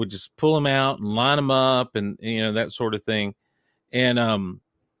completely would just pull them out and line them up and, that sort of thing. And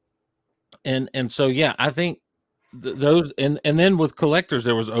so, yeah, I think those, and then with collectors,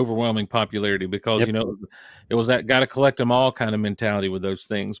 there was overwhelming popularity because, Yep. you know, it was that got to collect them all kind of mentality with those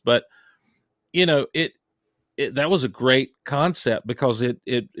things. But, you know, that was a great concept because it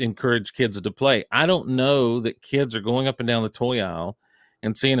encouraged kids to play. I don't know that kids are going up and down the toy aisle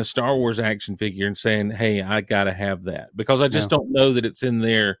and seeing a Star Wars action figure and saying, "Hey, I got to have that," because I just No. don't know that it's in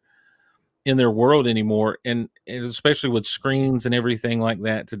their world anymore. And especially with screens and everything like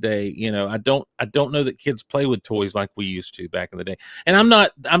that today, you know, I don't know that kids play with toys like we used to back in the day. And I'm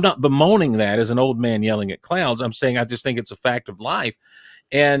not bemoaning that as an old man yelling at clouds. I'm saying I just think it's a fact of life.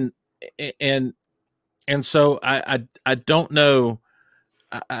 And and so I don't know.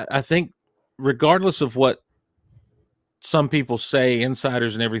 I think regardless of what some people say,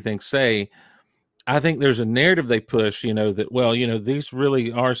 insiders and everything say, I think there's a narrative they push, you know, that, well, you know, these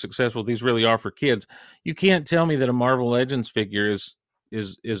really are successful. These really are for kids. You can't tell me that a Marvel Legends figure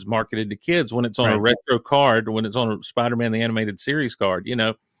is marketed to kids when it's on a Right. retro card, when it's on a Spider-Man the Animated Series card, you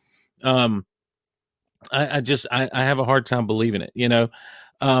know. Um, I just I have a hard time believing it, you know,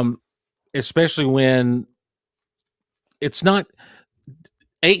 especially when it's not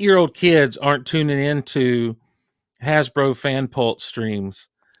 8-year-old kids aren't tuning into Hasbro fan pulse streams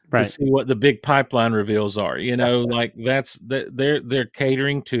to Right. see what the big pipeline reveals are, you know, like they're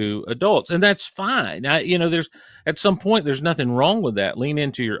catering to adults, and that's fine. You know, there's at some point there's nothing wrong with that. Lean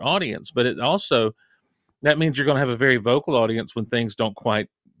into your audience, but it also that means you're going to have a very vocal audience when things don't quite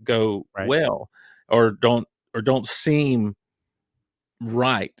go Right. well or don't seem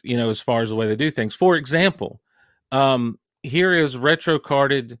right, you know, as far as the way they do things. For example, here is retro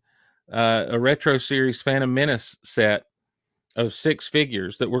carded a retro series Phantom Menace set of 6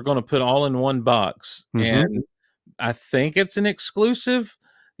 figures that we're going to put all in one box. Mm-hmm. And I think it's an exclusive,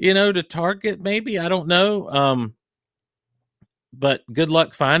 you know, to Target, maybe. I don't know. But good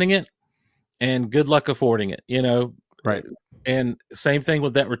luck finding it and good luck affording it, you know. Right. And same thing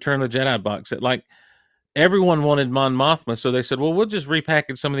with that Return of the Jedi box set. Like everyone wanted Mon Mothma, so they said, well, we'll just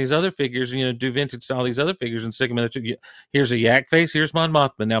repackage some of these other figures, you know, do vintage style these other figures and stick them in the here's a yak face, here's Mon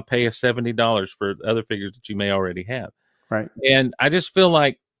Mothma. Now pay us $70 for other figures that you may already have. Right. And I just feel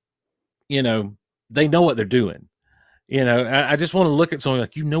like, you know, they know what they're doing. You know, I just want to look at someone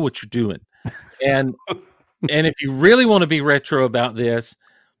like, you know what you're doing. And if you really want to be retro about this,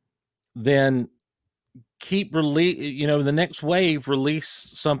 then keep you know, the next wave,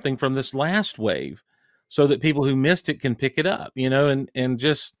 release something from this last wave so that people who missed it can pick it up, you know, and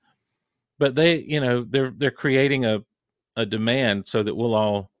just, but they, you know, they're creating a demand so that we'll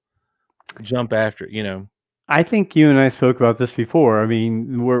all jump after it, you know. I think you and I spoke about this before. I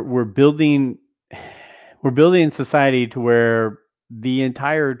mean, we're building society to where the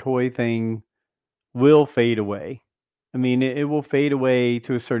entire toy thing will fade away. I mean, it will fade away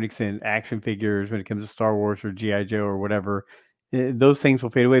to a certain extent. Action figures, when it comes to Star Wars or GI Joe or whatever, those things will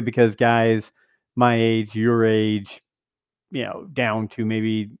fade away because guys my age, your age, you know, down to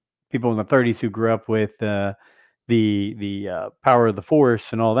maybe people in the 30s who grew up with the power of the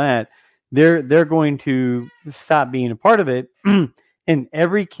Force and all that, they're going to stop being a part of it. And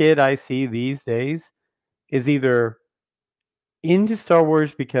every kid I see these days is either into Star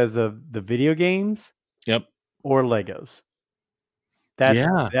Wars because of the video games, Yep. or Legos. That's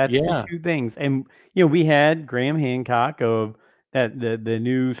Yeah. the two things. And you know, we had Graham Hancock of that the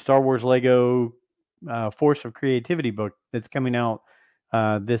new Star Wars Lego Force of Creativity book that's coming out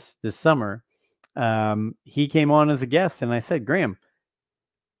this summer. He came on as a guest, and I said, Graham,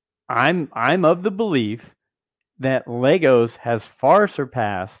 I'm of the belief that Legos has far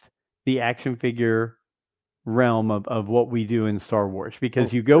surpassed the action figure realm of what we do in Star Wars,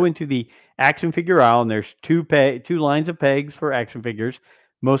 because you go into the action figure aisle and there's two lines of pegs for action figures.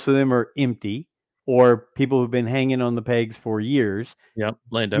 Most of them are empty, or people who've been hanging on the pegs for years. Yep.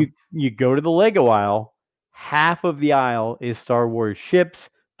 Lando. You go to the Lego aisle, half of the aisle is Star Wars ships,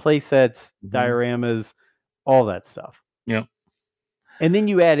 play sets, dioramas, all that stuff. Yep. And then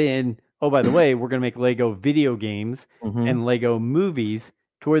you add in, oh, by the way, we're going to make Lego video games and Lego movies,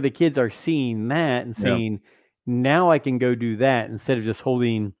 to where the kids are seeing that and saying, now I can go do that instead of just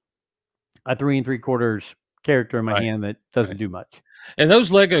holding a 3 3/4 character in my hand that doesn't do much. And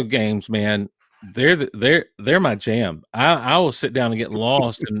those Lego games, man, they're my jam. I will sit down and get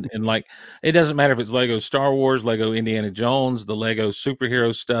lost and like, it doesn't matter if it's Lego Star Wars, Lego Indiana Jones, the Lego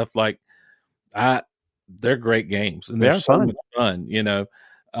superhero stuff. Like, they're great games and they're so much fun, you know.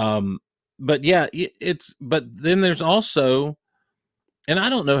 But yeah, but then there's also, and I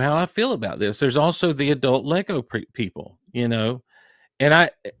don't know how I feel about this, there's also the adult Lego people, you know.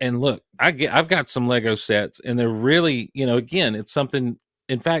 And look, I've got some Lego sets, and they're really, you know, again, it's something.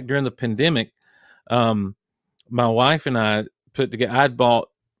 In fact, during the pandemic, my wife and I put together. I'd bought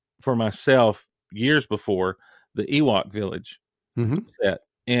for myself years before the Ewok Village set,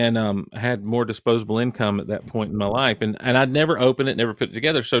 and I had more disposable income at that point in my life, and I'd never opened it, never put it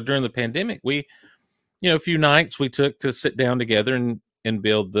together. So during the pandemic, we, a few nights we took to sit down together and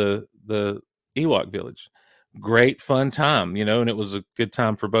build the Ewok Village. Great fun time, and it was a good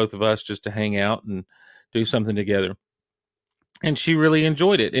time for both of us just to hang out and do something together. And she really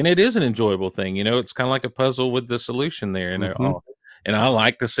enjoyed it, and it is an enjoyable thing. It's kind of like a puzzle with the solution there, and and I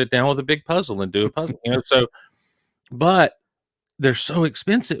like to sit down with a big puzzle and do a puzzle. So, but they're so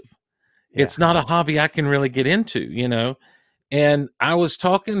expensive. Yeah. It's not a hobby I can really get into, And I was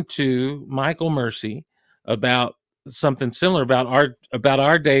talking to Michael Mercy about something similar about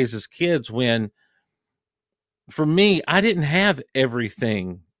our days as kids, when for me, I didn't have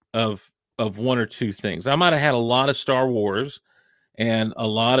everything of one or two things. I might have had a lot of Star Wars and a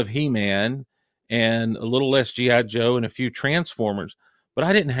lot of He-Man and a little less G.I. Joe and a few Transformers, but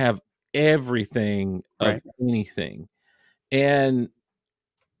I didn't have everything of anything. And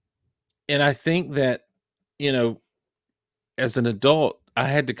I think that, as an adult, I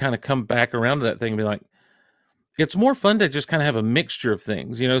had to kind of come back around to that thing and be like, it's more fun to just kind of have a mixture of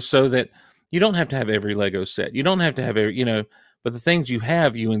things, so that you don't have to have every Lego set. You don't have to have every, but the things you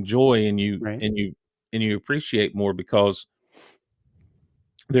have, you enjoy and you appreciate more because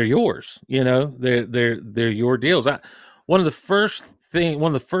they're yours, they're your deals. One of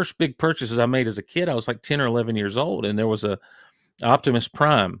the first big purchases I made as a kid, I was like 10 or 11 years old, and there was a Optimus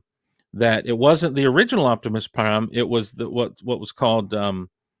Prime that it wasn't the original Optimus Prime. It was what was called, it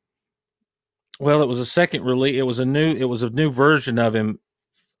was a second release. It was a new version of him.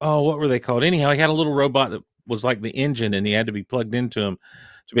 Oh, what were they called? Anyhow, he had a little robot that was like the engine, and he had to be plugged into him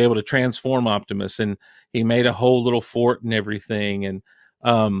to be able to transform Optimus. And he made a whole little fort and everything. And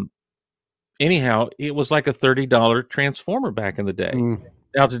anyhow, it was like a $30 Transformer back in the day.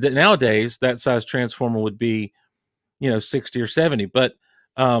 Nowadays, that size Transformer would be, 60 or 70. But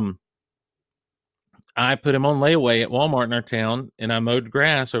I put him on layaway at Walmart in our town, and I mowed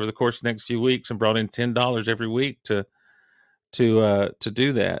grass over the course of the next few weeks and brought in $10 every week to do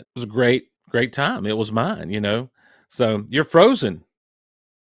that. It was a great time. It was mine, So you're frozen.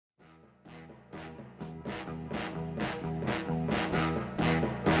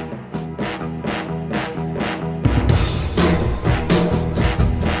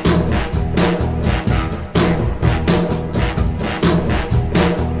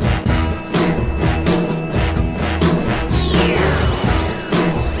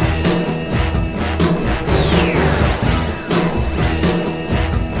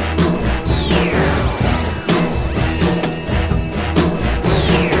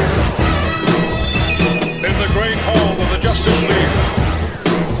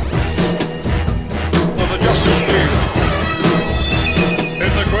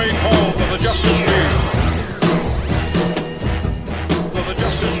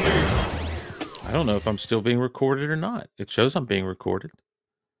 I don't know if I'm still being recorded or not. It shows I'm being recorded.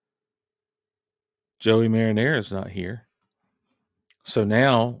 Joey Marinera is not here. So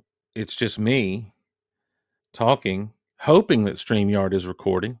now it's just me talking, hoping that StreamYard is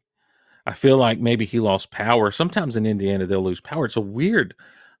recording. I feel like maybe he lost power. Sometimes in Indiana, they'll lose power. It's a weird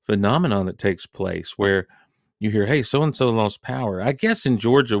phenomenon that takes place where you hear, hey, so-and-so lost power. I guess in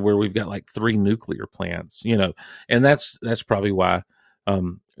Georgia, where we've got like 3 nuclear plants, and that's probably why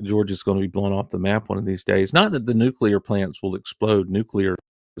Georgia's going to be blown off the map one of these days. Not that the nuclear plants will explode. Nuclear,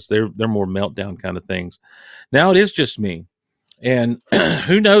 they're more meltdown kind of things. Now it is just me. And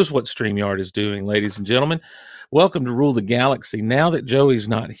who knows what StreamYard is doing, ladies and gentlemen. Welcome to Rule the Galaxy. Now that Joey's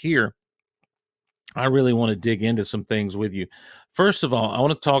not here, I really want to dig into some things with you. First of all, I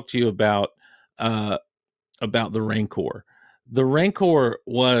want to talk to you about the Rancor. The Rancor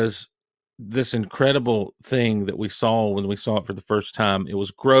was this incredible thing that we saw when we saw it for the first time. It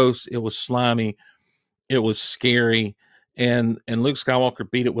was gross. It was slimy. It was scary. And Luke Skywalker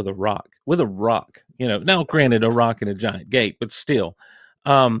beat it with a rock. Now granted, a rock and a giant gate, but still,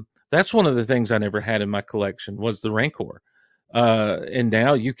 that's one of the things I never had in my collection was the Rancor. And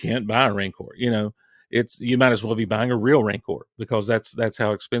now you can't buy a Rancor. You might as well be buying a real Rancor because that's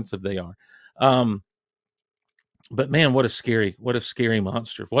how expensive they are. But man, what a scary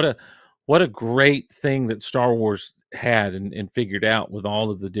monster. What a great thing that Star Wars had and figured out with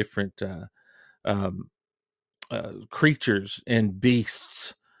all of the different creatures and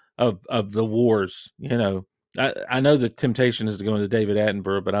beasts of the wars. I know the temptation is to go into David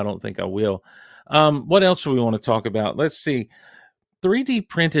Attenborough, but I don't think I will. What else do we want to talk about? Let's see. 3D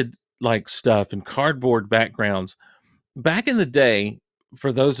printed like stuff and cardboard backgrounds. Back in the day,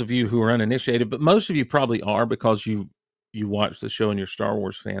 for those of you who are uninitiated, but most of you probably are because you watch the show and you're Star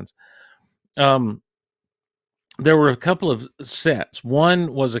Wars fans. There were a couple of sets.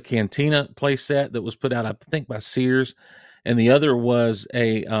 One was a Cantina play set that was put out, I think, by Sears, and the other was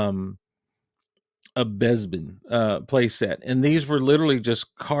a Bespin play set. And these were literally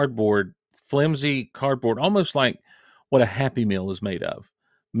just cardboard, flimsy cardboard, almost like what a Happy Meal is made of,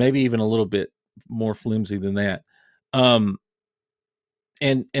 maybe even a little bit more flimsy than that. And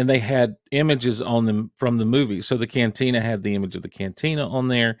they had images on them from the movie. So the Cantina had the image of the Cantina on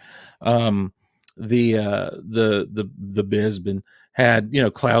there. The Bespin had, you know,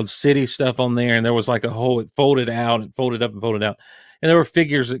 Cloud City stuff on there, and there was like a whole, it folded out, it folded up and folded out, and there were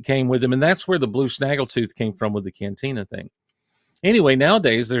figures that came with them, and that's where the blue snaggletooth came from with the Cantina thing. Anyway,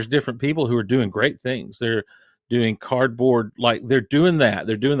 nowadays there's different people who are doing great things. They're doing cardboard, like they're doing that.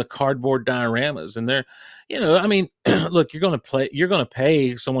 They're doing the cardboard dioramas, and they're, you know, I mean, look, you're going to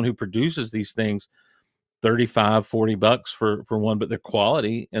pay someone who produces these things $35-$40 for one, but they're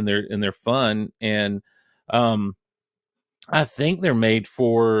quality and they're fun. And I think they're made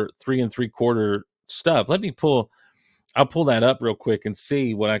for 3 3/4 stuff. I'll pull that up real quick and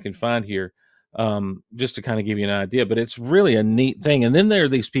see what I can find here. Just to kind of give you an idea, but it's really a neat thing. And then there are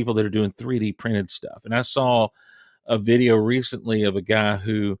these people that are doing 3D printed stuff. And I saw a video recently of a guy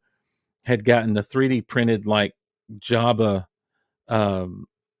who had gotten the 3D printed like Jabba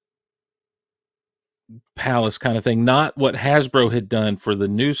palace kind of thing, not what Hasbro had done for the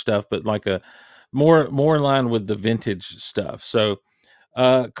new stuff, but like a more in line with the vintage stuff. So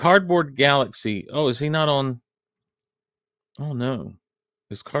Cardboard Galaxy. Oh, is he not on? Oh no.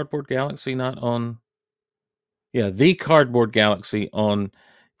 Is Cardboard Galaxy not on? Yeah, the Cardboard Galaxy on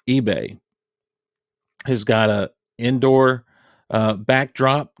eBay has got a indoor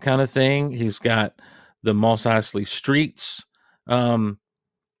backdrop kind of thing. He's got the Mos Eisley streets,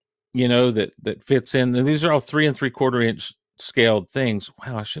 you know, that fits in. And these are all 3 3/4 inch scaled things.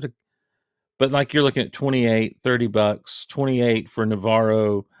 Wow, I should have. But like you're looking at $28, $30, 28 for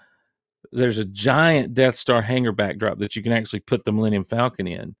Navarro. There's a giant Death Star hangar backdrop that you can actually put the Millennium Falcon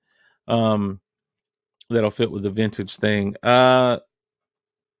in. That'll fit with the vintage thing. Goodness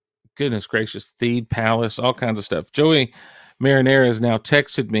gracious, Theed Palace, all kinds of stuff. Joey Marinera has now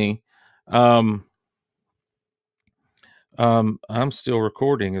texted me. I'm still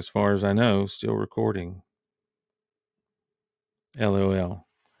recording, as far as I know. Still recording. LOL.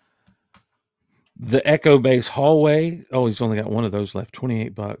 The Echo Base hallway. Oh, he's only got one of those left.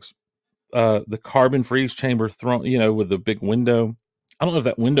 $28. The carbon freeze chamber throne, you know, with the big window. I don't know if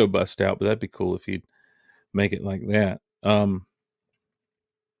that window bust out, but that'd be cool if you'd make it like that.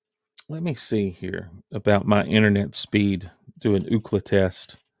 Let me see here about my internet speed. Do an Ookla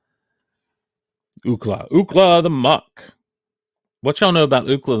test. Ookla the Muck. What y'all know about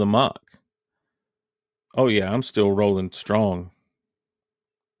Ookla the Muck? Oh yeah, I'm still rolling strong.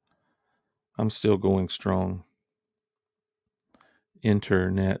 I'm still going strong.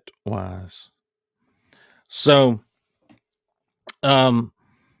 Internet wise. So, yeah,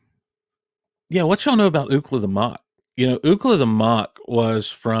 what y'all know about Ookla the Mock? You know, Ookla the Mock was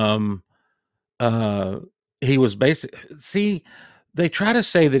from, he was see, they try to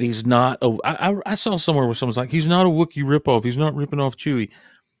say that he's not, I saw somewhere where someone's like, he's not a Wookiee ripoff. He's not ripping off Chewie.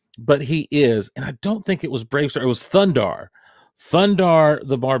 But he is, and I don't think it was Bravestar. It was Thundar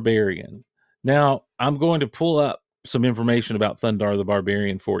the Barbarian. Now, I'm going to pull up some information about Thundar the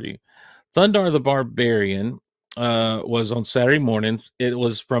Barbarian for you. Thundar the Barbarian was on Saturday mornings. It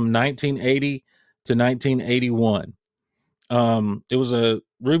was from 1980 to 1981. It was a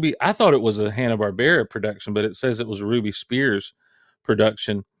Ruby. I thought it was a Hanna-Barbera production, but it says it was a Ruby Spears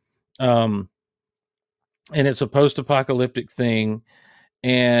production. And it's a post-apocalyptic thing.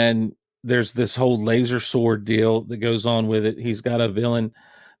 And there's this whole laser sword deal that goes on with it. He's got a villain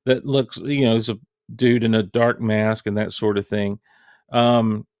that looks, you know, is a dude in a dark mask and that sort of thing.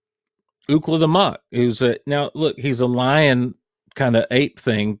 Ookla the Muck, now look, he's a lion kind of ape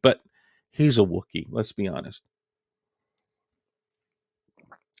thing, but he's a Wookiee. Let's be honest.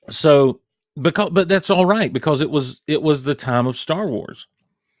 So, but that's all right, because it was the time of Star Wars.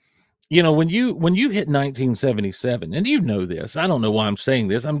 You know, when you hit 1977, and you know this, I don't know why I'm saying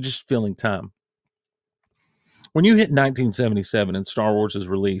this, I'm just filling time. When you hit 1977 and Star Wars is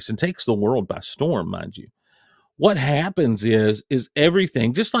released and takes the world by storm, mind you, what happens is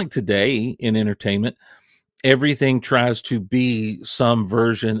everything, just like today in entertainment, everything tries to be some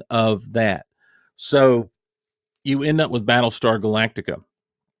version of that. So you end up with Battlestar Galactica.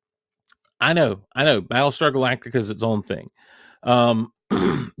 I know, Battlestar Galactica is its own thing.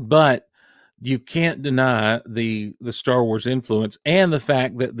 But you can't deny the Star Wars influence and the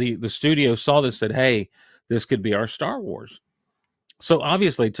fact that the studio saw this, said, "Hey, this could be our Star Wars." So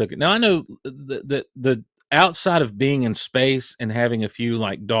obviously took it. Now I know that the outside of being in space and having a few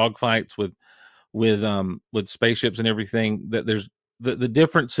like dogfights with spaceships and everything, that there's the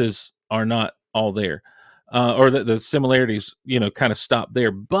differences are not all there, or that the similarities, kind of stop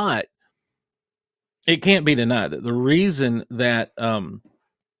there. But it can't be denied that the reason that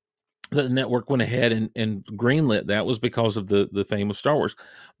the network went ahead and greenlit that was because of the fame of Star Wars.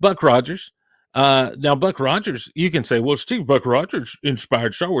 Buck Rogers. Now, Buck Rogers, you can say, well, Steve, Buck Rogers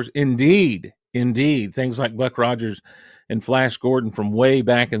inspired Star Wars. Indeed, indeed. Things like Buck Rogers and Flash Gordon from way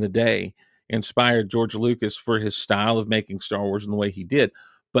back in the day inspired George Lucas for his style of making Star Wars and the way he did.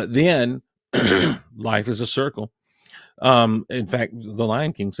 But then life is a circle. In fact, The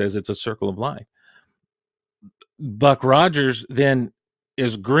Lion King says it's a circle of life. Buck Rogers then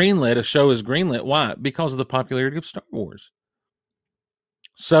is greenlit, a show is greenlit. Why? Because of the popularity of Star Wars.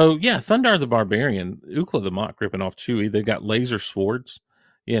 So yeah, Thundar the Barbarian, Ukla the Mock ripping off Chewie. They've got laser swords,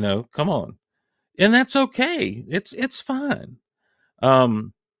 come on. And that's okay. It's fine.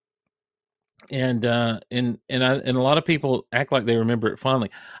 And a lot of people act like they remember it fondly.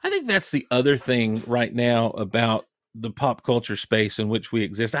 I think that's the other thing right now about the pop culture space in which we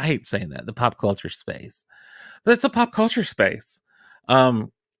exist. I hate saying that, the pop culture space. But it's a pop culture space. The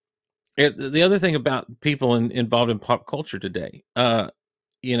other thing about people involved in pop culture today,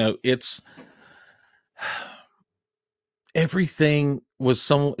 it's everything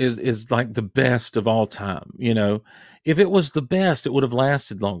is like the best of all time. If it was the best, it would have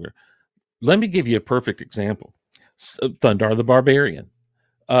lasted longer. Let me give you a perfect example. Thundar the Barbarian.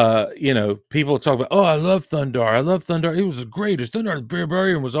 People talk about, oh, I love Thundar. I love Thundar. It was the greatest. Thundar the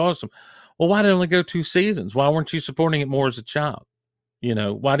Barbarian was awesome. Well, why did it only go 2 seasons? Why weren't you supporting it more as a child?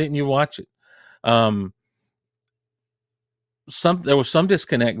 Why didn't you watch it? There was some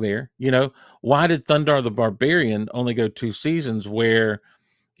disconnect there. Why did Thundar the Barbarian only go 2 seasons, where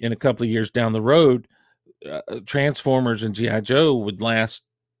in a couple of years down the road, Transformers and G.I. Joe would last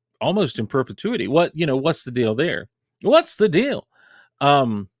almost in perpetuity? What's the deal there? What's the deal?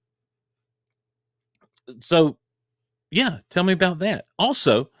 So yeah, tell me about that.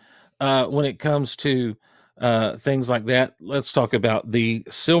 Also, when it comes to things like that, let's talk about the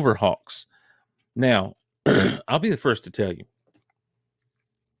Silverhawks. Now, I'll be the first to tell you,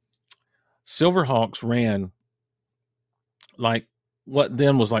 Silverhawks ran like what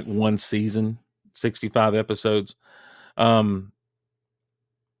then was like 1 season, 65 episodes.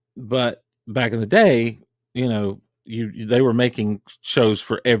 But back in the day, they were making shows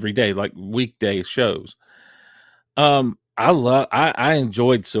for every day, like weekday shows. I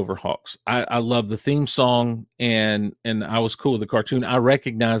enjoyed Silverhawks. I love the theme song, and I was cool with the cartoon. I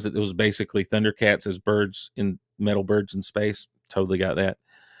recognized that it was basically Thundercats as metal birds in space. Totally got that.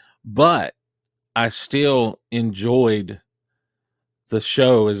 But I still enjoyed the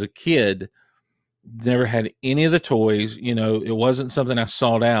show as a kid. Never had any of the toys. It wasn't something I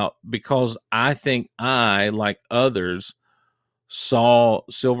sought out, because I think I, like others, saw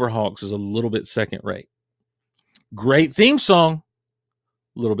Silverhawks as a little bit second rate. Great theme song,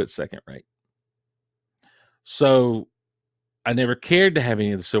 a little bit second rate. So I never cared to have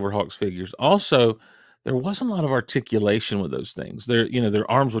any of the Silverhawks figures. Also, there wasn't a lot of articulation with those things.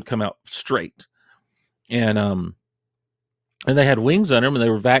 Their arms would come out straight, and they had wings on them, and they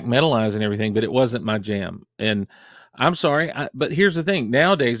were vac metalized and everything, but it wasn't my jam. And I'm sorry, but here's the thing.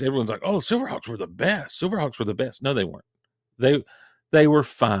 Nowadays, everyone's like, oh, Silverhawks were the best. Silverhawks were the best. No, they weren't. They were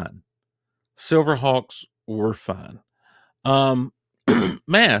fine. Silverhawks were fine.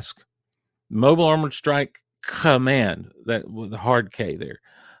 Mask, Mobile Armored Strike Command, that with the hard K there.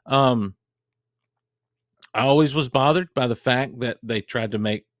 I always was bothered by the fact that they tried to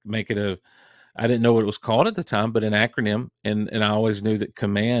make it I didn't know what it was called at the time, but an acronym, and I always knew that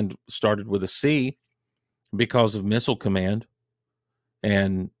command started with a C because of Missile Command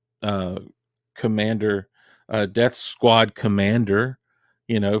and Commander, Death Squad Commander,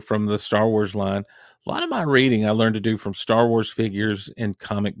 from the Star Wars line. A lot of my reading I learned to do from Star Wars figures and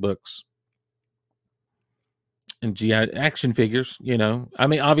comic books and GI action figures. I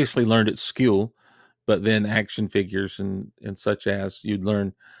mean, obviously learned at school, but then action figures and such as you'd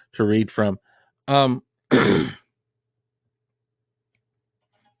learn to read from. I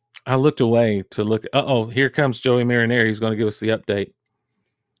looked away to look. Oh, here comes Joey Marineri. He's going to give us the update.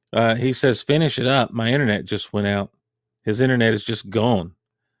 He says, finish it up. My internet just went out. His internet is just gone.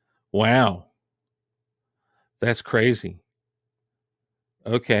 Wow. That's crazy.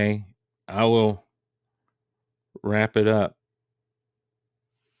 Okay. I will wrap it up.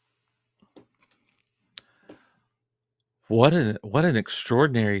 What an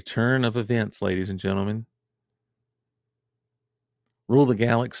extraordinary turn of events, ladies and gentlemen. Rule the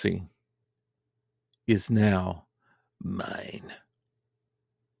Galaxy is now mine.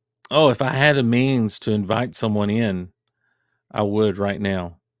 Oh, if I had a means to invite someone in, I would right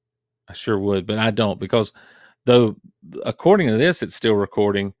now. I sure would, but I don't, because though according to this, it's still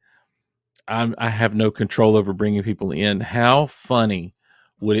recording. I have no control over bringing people in. How funny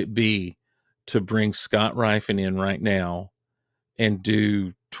would it be to bring Scott Rifen in right now and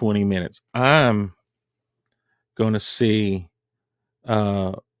do 20 minutes? I'm going to see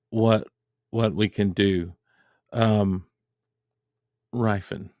what we can do. Rifen,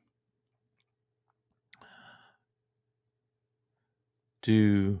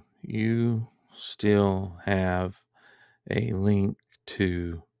 do you still have a link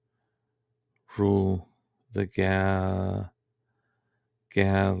to Rule the Galaxy's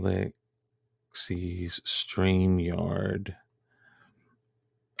StreamYard?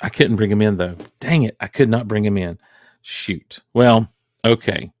 I couldn't bring him in, though. Dang it, I could not bring him in. Shoot. Well,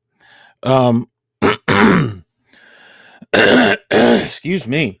 okay. Excuse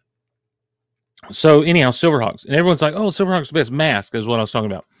me. So anyhow, Silverhawks. And everyone's like, oh, Silverhawks the best. Mask is what I was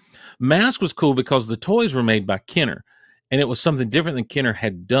talking about. Mask was cool because the toys were made by Kenner. And it was something different than Kenner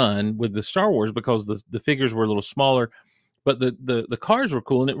had done with the Star Wars, because the figures were a little smaller, but the cars were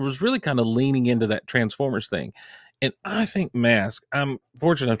cool, and it was really kind of leaning into that Transformers thing. And I think Mask, I'm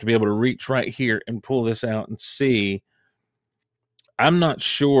fortunate enough to be able to reach right here and pull this out and see. I'm not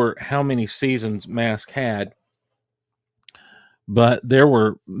sure how many seasons Mask had, but there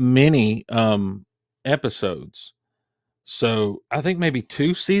were many episodes. So I think maybe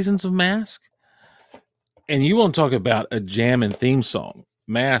 2 seasons of Mask. And you want to talk about a jam and theme song.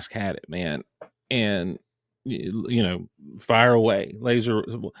 Mask had it, man. And, you know, fire away.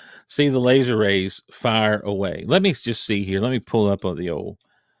 See the laser rays, fire away. Let me just see here. Let me pull up on the old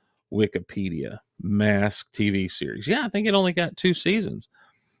Wikipedia. Mask TV series. Yeah, I think it only got 2 seasons.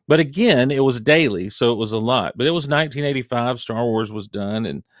 But again, it was daily, so it was a lot. But it was 1985. Star Wars was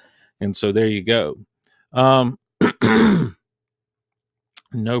done, and so there you go.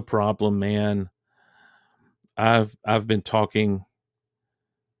 No problem, man. I've been talking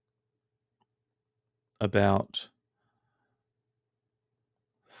about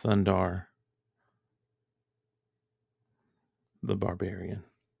Thundar the Barbarian.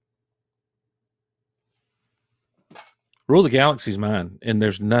 Rule the Galaxy's mine, and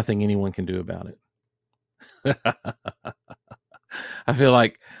there's nothing anyone can do about it. I feel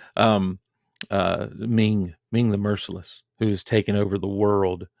like Ming the Merciless, who has taken over the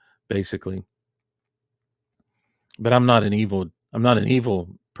world, basically. But I'm not an evil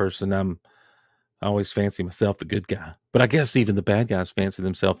person. I always fancy myself the good guy. But I guess even the bad guys fancy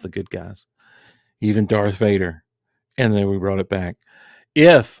themselves the good guys. Even Darth Vader. And then we brought it back.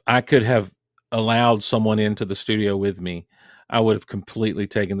 If I could have allowed someone into the studio with me, I would have completely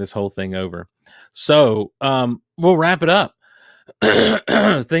taken this whole thing over. So we'll wrap it up.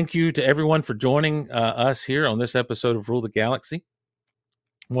 Thank you to everyone for joining us here on this episode of Rule the Galaxy.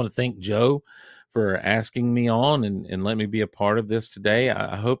 I want to thank Joe for asking me on and let me be a part of this today.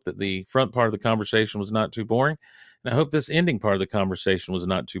 I hope that the front part of the conversation was not too boring, and I hope this ending part of the conversation was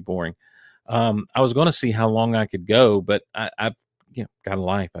not too boring. I was going to see how long I could go, but I've got a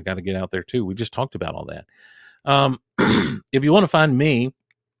life. I got to get out there too. We just talked about all that. If you want to find me,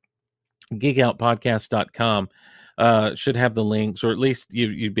 geekoutpodcast.com should have the links, or at least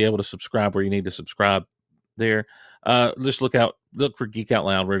you'd be able to subscribe where you need to subscribe there. Just look for Geek Out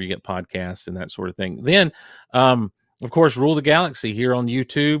Loud wherever you get podcasts and that sort of thing. Then, of course, Rule the Galaxy here on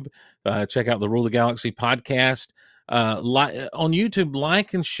YouTube. Check out the Rule the Galaxy podcast. On YouTube,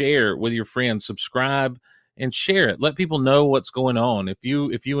 like and share with your friends. Subscribe and share it. Let people know what's going on. If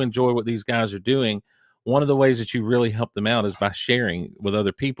you enjoy what these guys are doing, one of the ways that you really help them out is by sharing with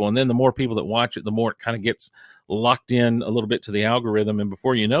other people. And then the more people that watch it, the more it kind of gets locked in a little bit to the algorithm. And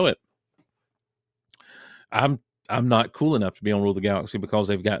before you know it, I'm not cool enough to be on Rule the Galaxy because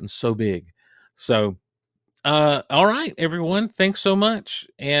they've gotten so big. So, all right, everyone, thanks so much.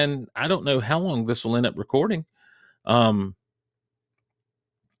 And I don't know how long this will end up recording. At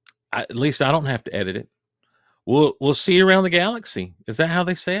least I don't have to edit it. We'll see you around the galaxy. Is that how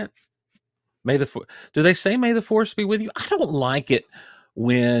they say it? Do they say May the Force be with you? I don't like it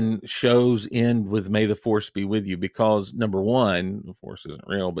when shows end with May the Force be with you, because number one, the Force isn't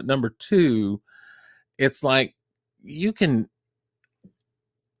real, but number two, it's like you can,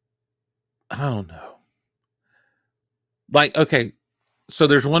 I don't know. Like, okay, so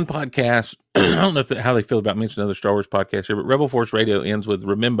there's one podcast, I don't know how they feel about mentioning other Star Wars podcasts here, but Rebel Force Radio ends with,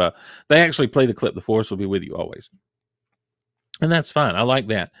 remember, they actually play the clip, the Force will be with you always. And that's fine. I like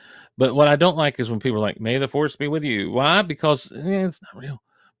that. But what I don't like is when people are like, "May the force be with you." Why? Because it's not real.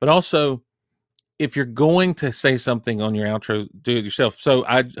 But also, if you're going to say something on your outro, do it yourself. So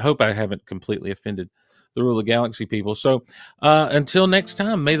I hope I haven't completely offended the Rule of Galaxy people. So until next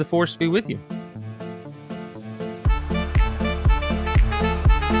time, may the force be with you.